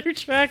 Killer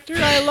Tractor,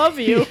 I love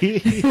you.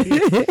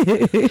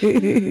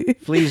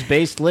 Flea's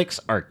bass licks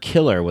are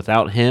killer.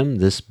 Without him,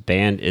 this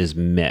band is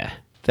meh.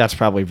 That's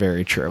probably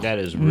very true. That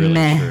is really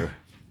Meh. true.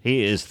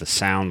 He is the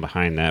sound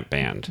behind that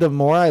band. The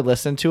more I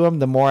listen to him,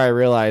 the more I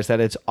realize that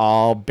it's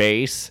all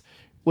bass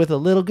with a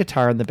little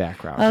guitar in the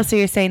background. Oh, so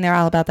you're saying they're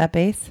all about that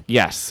bass?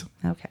 Yes.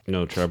 Okay.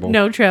 No trouble.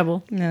 No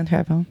trouble. No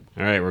trouble.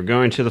 All right, we're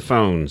going to the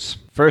phones.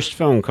 First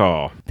phone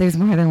call. There's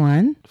more than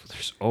one?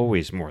 There's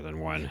always more than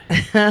one. Oh.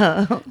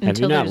 Have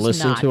Until you not there's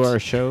listened to not. our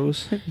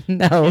shows?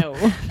 No.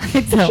 I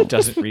She don't.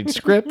 doesn't read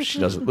scripts. She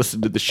doesn't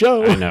listen to the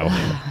show. I know.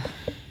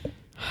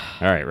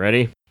 All right,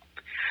 ready?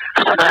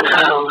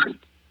 Hello.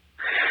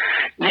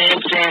 This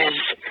is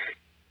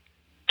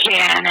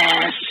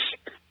Janice,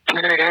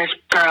 Murder's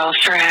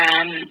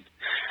girlfriend.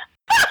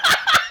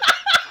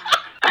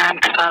 I'm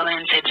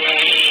calling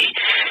today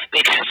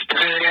because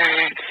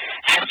Bruder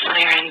has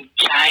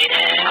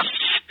laryngitis.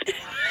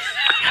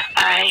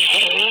 I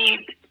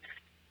hate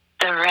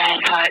the Red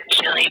Hot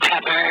Chili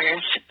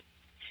Peppers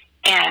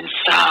and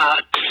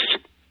socks,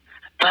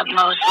 but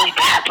mostly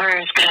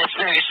peppers because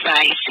they're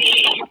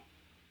spicy.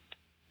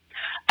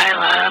 I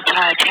love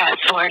Podcast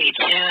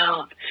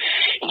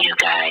 42. You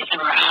guys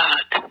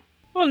rock.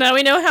 Well, now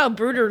we know how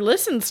Bruder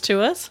listens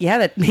to us. Yeah,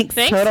 that makes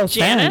Thanks, total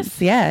Janice.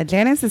 sense. Yeah,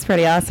 Janice is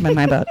pretty awesome in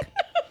my book.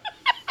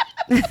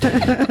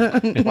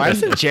 Why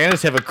doesn't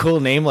Janice have a cool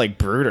name like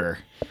Bruder?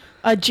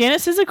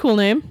 Janice is a cool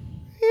name.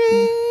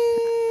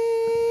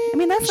 I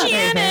mean, that's not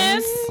very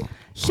Janice. bad.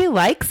 She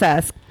likes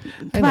us.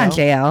 Come I on, know.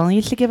 JL.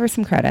 You should give her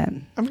some credit.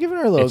 I'm giving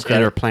her a little It's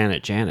credit.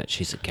 Interplanet Janet.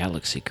 She's a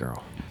galaxy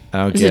girl. I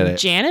don't Is get it it.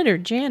 Janet or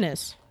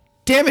Janice?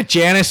 Damn it,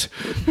 Janice.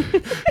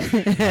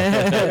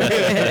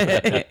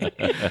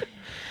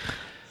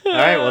 All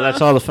right, well,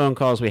 that's all the phone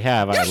calls we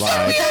have. I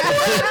lied.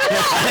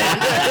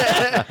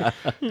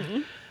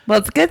 Well,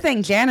 it's a good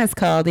thing Janice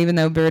called, even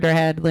though Bruder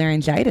had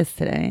laryngitis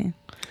today.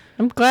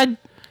 I'm glad.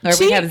 Or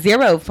See? we have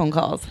 0 phone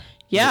calls.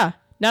 Yeah.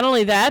 Not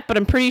only that, but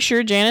I'm pretty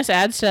sure Janice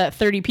adds to that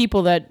 30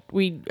 people that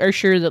we are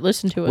sure that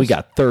listen to us. We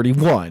got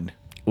 31.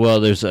 Well,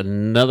 there's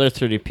another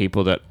 30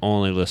 people that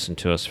only listen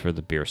to us for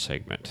the beer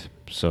segment.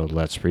 So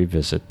let's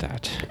revisit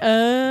that.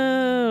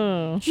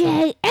 Oh.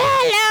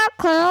 J.L.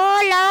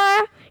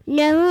 Cola,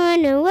 never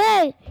run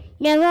away,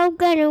 never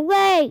run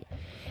away.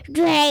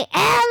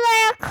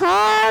 J.L.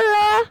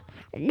 Cola,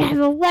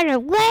 never run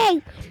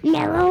away,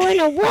 never run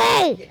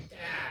away.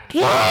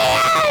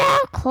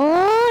 J.L.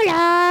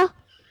 Cola,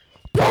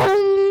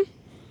 boom.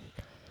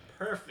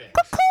 Perfect.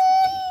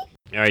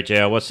 All right,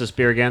 JL, what's this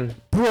beer again?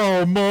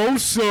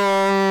 Promosa.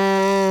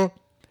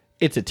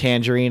 It's a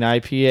tangerine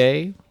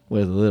IPA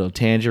with a little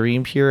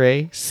tangerine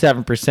puree,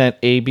 7%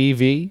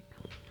 ABV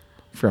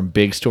from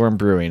Big Storm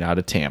Brewing out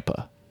of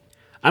Tampa.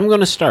 I'm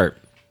going to start.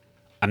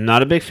 I'm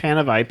not a big fan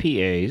of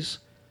IPAs,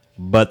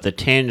 but the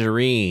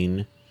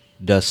tangerine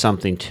does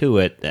something to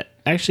it that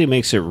actually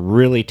makes it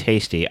really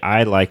tasty.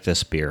 I like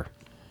this beer.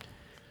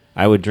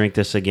 I would drink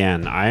this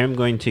again. I am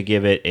going to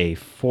give it a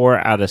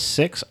 4 out of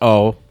 6.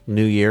 Oh,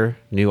 new year,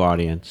 new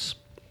audience.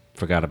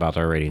 Forgot about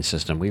our rating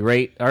system. We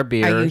rate our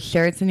beer. Are you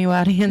sure it's a new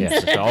audience?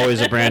 Yes, it's always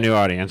a brand new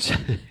audience.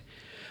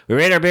 We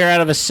rate our beer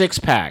out of a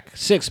 6-pack.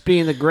 6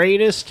 being the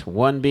greatest,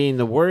 1 being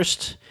the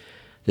worst.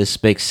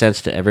 This makes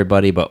sense to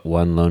everybody but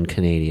one lone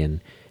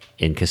Canadian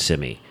in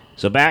Kissimmee.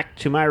 So back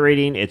to my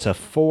rating. It's a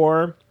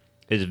 4.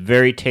 It's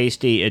very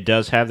tasty. It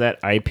does have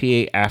that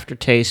IPA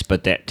aftertaste,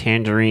 but that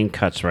tangerine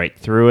cuts right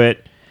through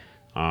it.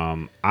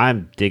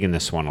 I'm digging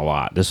this one a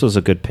lot. This was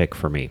a good pick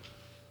for me.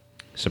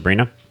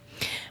 Sabrina?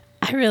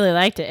 I really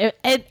liked it.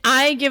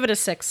 I give it a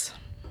 6.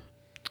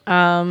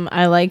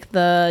 I like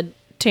the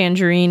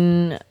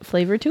tangerine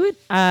flavor to it.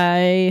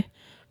 I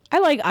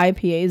like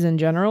IPAs in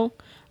general.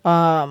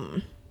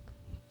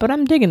 But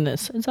I'm digging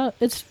this.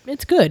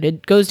 It's good.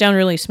 It goes down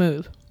really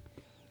smooth.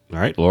 All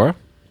right, Laura.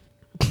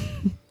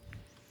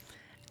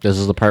 This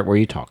is the part where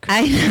you talk.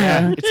 I know.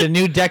 Yeah, it's a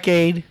new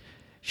decade.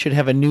 Should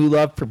have a new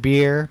love for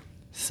beer.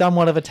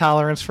 Somewhat of a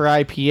tolerance for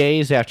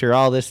IPAs after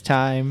all this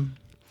time.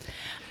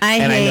 I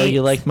know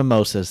you like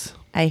mimosas.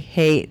 I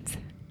hate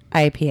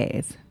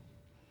IPAs.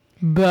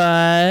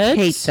 But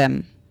hate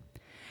them.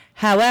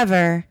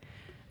 However,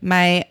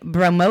 my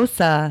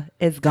Bromosa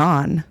is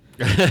gone.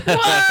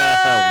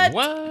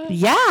 What?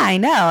 Yeah, I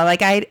know.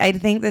 Like I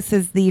think this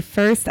is the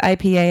first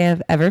IPA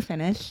I've ever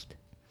finished.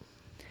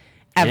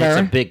 And Ever.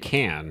 it's a big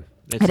can.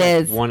 It's It like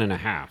is.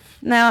 1.5.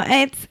 No,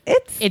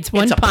 it's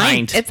one a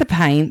pint. It's a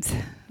pint.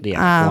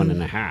 Yeah,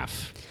 1.5.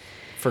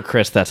 For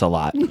Chris, that's a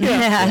lot.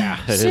 Yeah,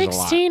 it is a lot.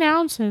 16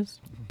 ounces.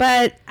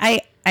 But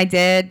I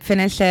did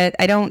finish it.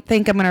 I don't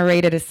think I'm gonna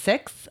rate it a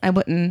 6. I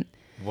wouldn't.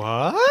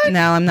 What?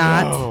 No, I'm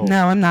not.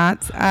 No, I'm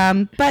not.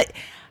 But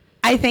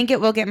I think it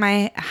will get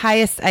my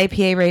highest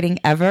IPA rating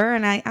ever,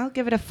 and I'll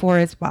give it a 4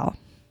 as well.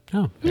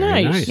 Oh,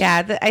 very nice.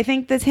 Yeah, I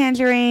think the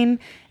tangerine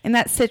and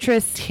that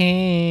citrus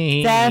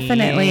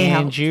definitely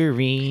helps.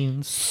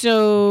 Tangerines.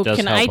 So Does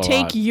can help I a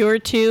take lot. your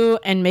 2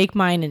 and make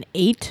mine an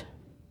 8?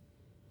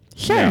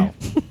 Sure.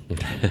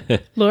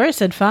 Laura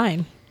said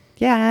fine.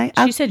 Yeah,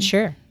 She said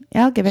sure.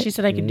 I'll give it. She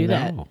said I could do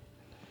that. No.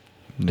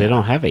 They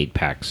don't have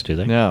 8-packs, do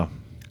they? No.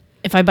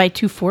 If I buy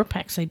 2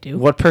 4-packs, I do.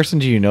 What person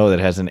do you know that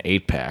has an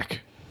 8-pack?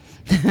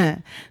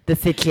 The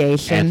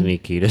situation. Anthony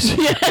Kiedis.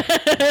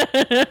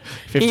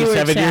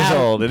 57 years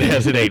old and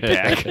has an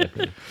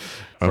 8-pack.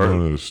 I'm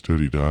on a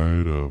steady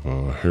diet of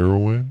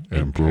heroin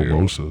and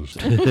bromosas.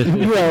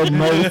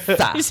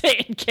 Bromosa. You're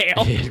saying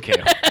kale.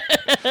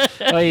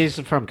 Oh, he's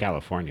from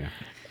California.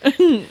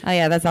 Oh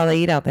yeah, that's all they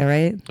eat out there,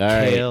 right? All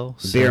right. Kale,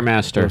 Beer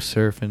Master.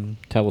 surfing,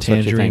 Tell us what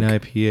you tangerine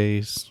think.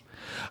 IPAs.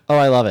 Oh,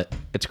 I love it.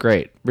 It's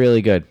great.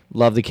 Really good.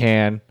 Love the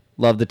can.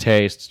 Love the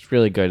taste. It's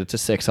really good. It's a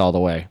 6 all the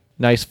way.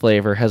 Nice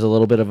flavor. Has a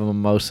little bit of a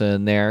mimosa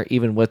in there.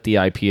 Even with the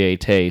IPA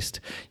taste,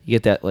 you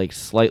get that like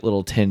slight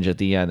little tinge at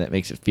the end that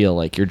makes it feel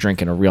like you're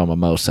drinking a real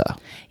mimosa.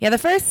 Yeah, the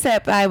first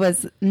sip I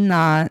was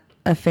not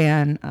a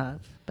fan of,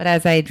 but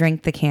as I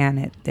drank the can,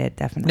 it did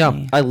definitely.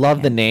 No, I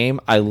love the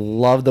name. I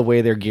love the way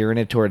they're gearing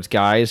it towards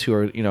guys who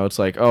are, it's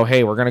like, oh,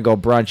 hey, we're going to go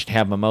brunch and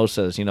have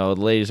mimosas. The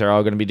ladies are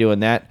all going to be doing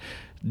that.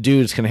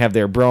 Dudes can have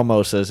their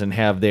bromosas and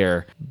have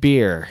their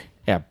beer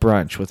at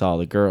brunch with all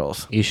the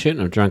girls. You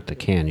shouldn't have drunk the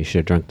can. You should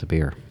have drunk the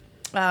beer.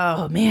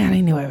 Oh man, I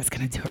knew I was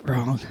gonna do it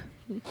wrong.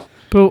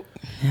 But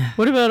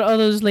what about all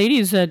those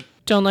ladies that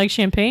don't like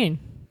champagne?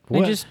 They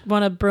What? just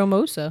want a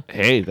bromosa.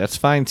 Hey, that's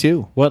fine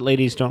too. What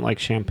ladies don't like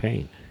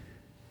champagne?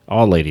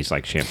 All ladies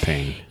like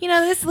champagne.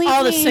 This leads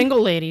All the me-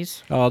 single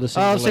ladies. All the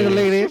single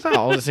ladies.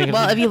 All the single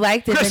Well, if you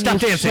liked it, Chris, then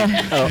stop you dancing.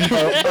 should-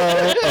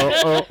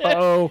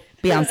 Oh.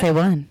 Beyonce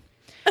won.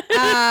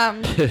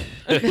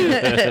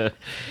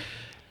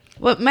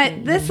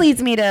 This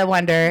leads me to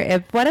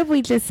wonder what if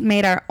we just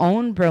made our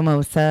own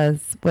bromosas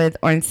with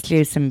orange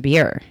juice and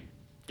beer?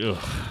 No.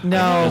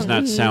 Does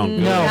not sound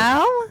good.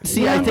 No?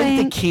 See, You I don't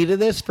think the key to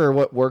this for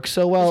what works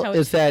so well how is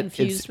it's that it's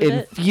infused with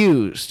it?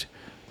 infused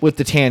with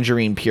the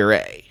tangerine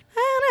puree.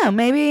 I don't know.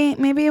 Maybe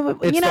it would,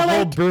 It's the whole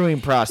like, brewing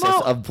process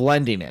well, of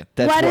blending it.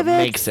 That's what what if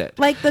makes it's it.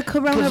 like the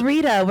Corona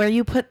Rita, where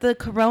you put the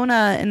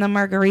Corona in the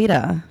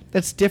margarita?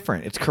 That's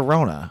different. It's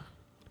Corona.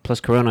 Plus,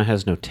 Corona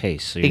has no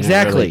taste, so you're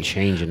Exactly. not really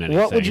changing anything.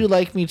 What would you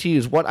like me to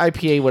use? What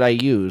IPA would I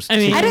use? I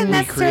mean, to I didn't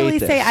recreate necessarily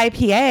this? say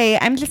IPA.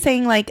 I'm just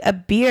saying like a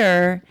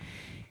beer.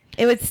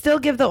 It would still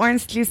give the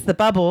orange juice the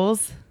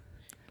bubbles.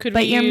 Could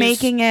But we you're use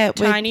making it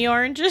with- tiny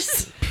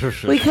oranges?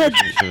 We could,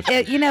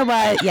 you know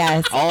what?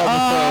 Yes. All the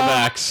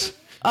throwbacks.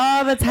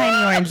 All the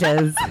tiny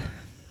oranges.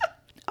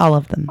 All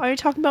of them. Are you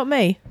talking about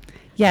me?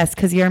 Yes,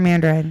 because you're a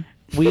Mandarin.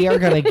 We are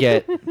going to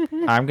get,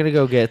 I'm going to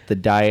go get the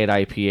diet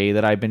IPA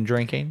that I've been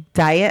drinking.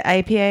 Diet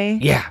IPA?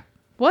 Yeah.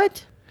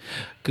 What?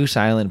 Goose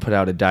Island put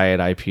out a diet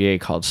IPA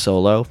called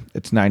Solo.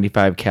 It's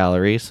 95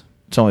 calories.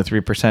 It's only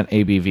 3%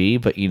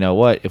 ABV, but you know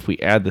what? If we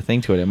add the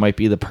thing to it, it might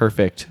be the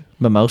perfect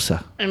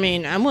mimosa I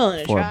mean, I'm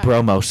willing to or try.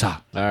 bromosa.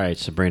 All right,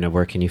 Sabrina,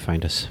 where can you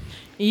find us?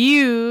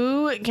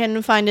 You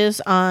can find us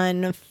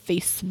on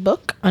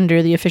Facebook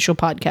under the official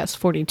Podcast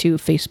 42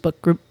 Facebook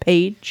group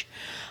page.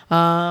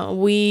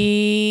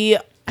 We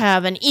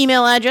have an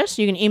email address.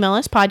 You can email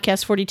us,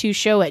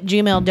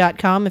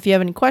 podcast42show@gmail.com. If you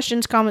have any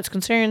questions, comments,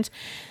 concerns,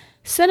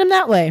 send them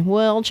that way.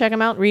 We'll check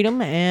them out, read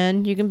them,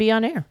 and you can be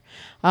on air.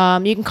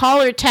 You can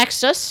call or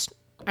text us.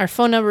 Our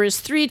phone number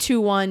is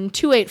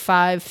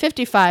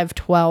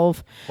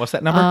 321-285-5512. What's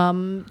that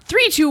number?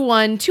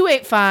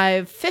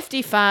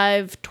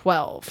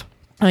 321-285-5512.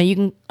 You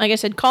can, like I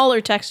said, call or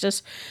text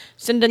us.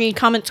 Send any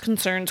comments,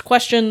 concerns,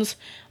 questions.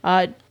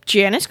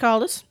 Janice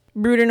called us.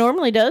 Bruder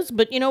normally does,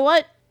 but you know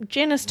what?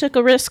 Janice took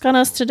a risk on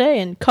us today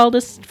and called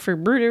us for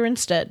Bruder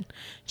instead.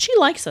 She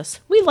likes us.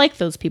 We like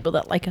those people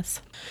that like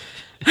us.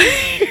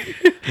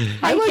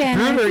 I like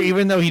Bruder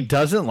even though he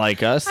doesn't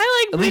like us.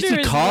 I like At least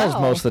Bruder he as calls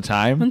well. most of the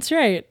time. That's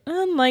right.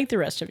 Unlike the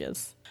rest of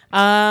yous.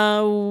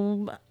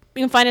 You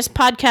can find us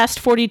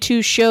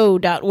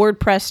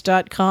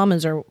podcast42show.wordpress.com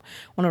is one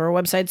of our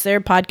websites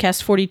there,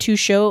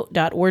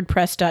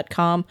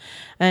 podcast42show.wordpress.com.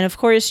 And of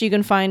course, you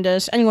can find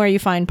us anywhere you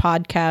find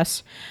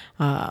podcasts,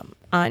 on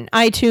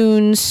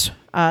iTunes,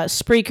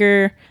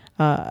 Spreaker,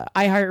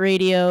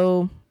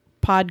 iHeartRadio,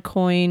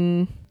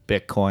 Podcoin.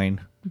 Bitcoin.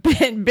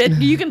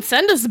 You can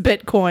send us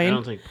Bitcoin. I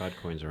don't think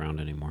Podcoin's around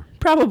anymore.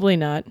 Probably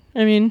not.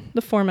 I mean,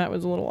 the format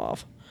was a little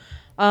off.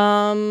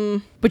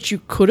 But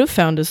you could have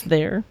found us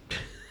there.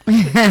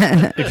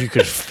 If you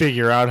could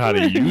figure out how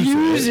to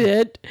use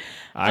it.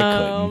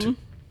 I couldn't.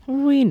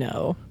 We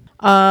know.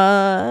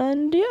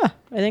 And yeah,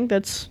 I think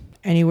that's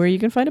anywhere you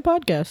can find a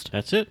podcast.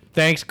 That's it.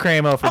 Thanks,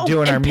 Cramo, for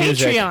doing our and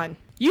music. Patreon.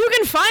 You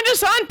can find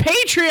us on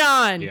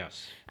Patreon.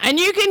 Yes. And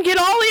you can get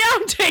all the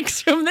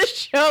outtakes from this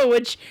show,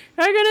 which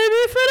are going to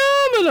be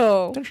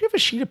phenomenal. Don't you have a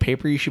sheet of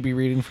paper you should be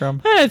reading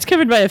from? It's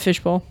covered by a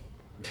fishbowl.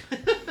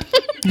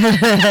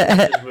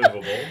 It's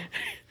movable.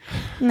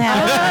 No.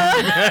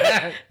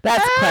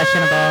 That's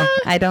questionable.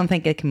 I don't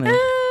think it can move.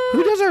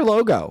 Who does our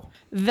logo?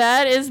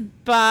 That is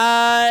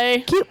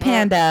by Cute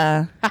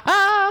Panda.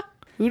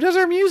 Who does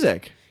our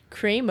music?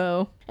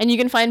 Cramo. And you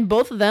can find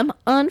both of them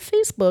on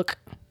Facebook.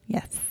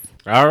 Yes.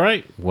 All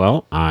right.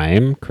 Well,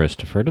 I'm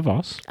Christopher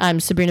DeVos. I'm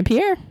Sabrina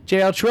Pierre.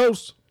 JL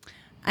Tros.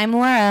 I'm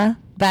Laura.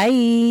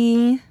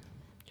 Bye.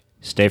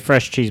 Stay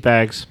fresh, cheese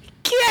bags.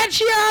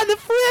 Catch you on the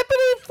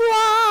flippity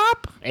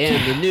flop.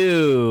 And the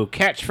new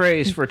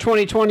catchphrase for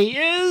 2020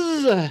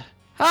 is...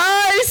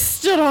 I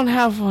still don't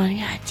have one.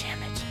 God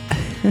damn it.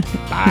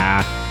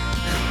 Bye.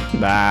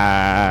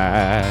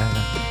 Bye.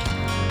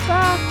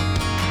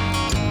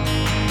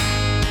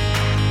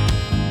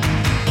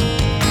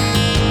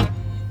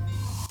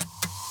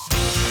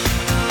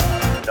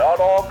 Not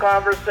all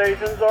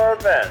conversations or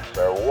events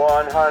are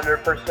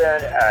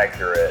 100%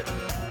 accurate.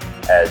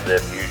 As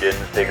if you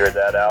didn't figure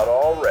that out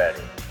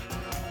already.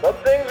 Some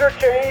things are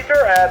changed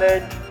or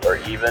added, or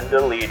even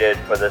deleted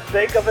for the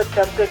sake of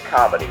attempted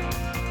comedy.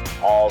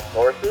 All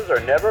sources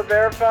are never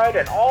verified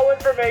and all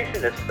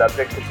information is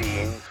subject to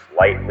being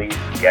slightly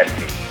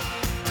sketchy.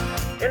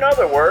 In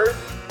other words,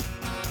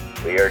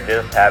 we are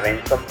just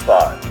having some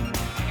fun.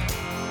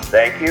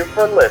 Thank you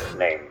for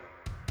listening.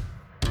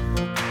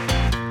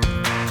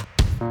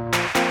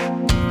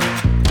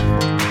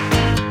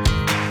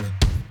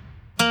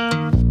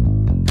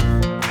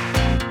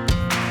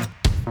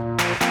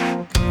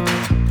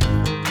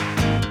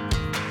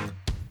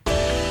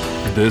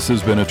 This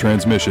has been a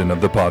transmission of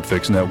the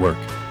Podfix Network.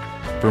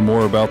 For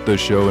more about this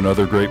show and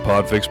other great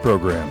Podfix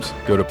programs,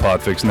 go to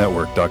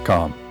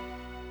podfixnetwork.com.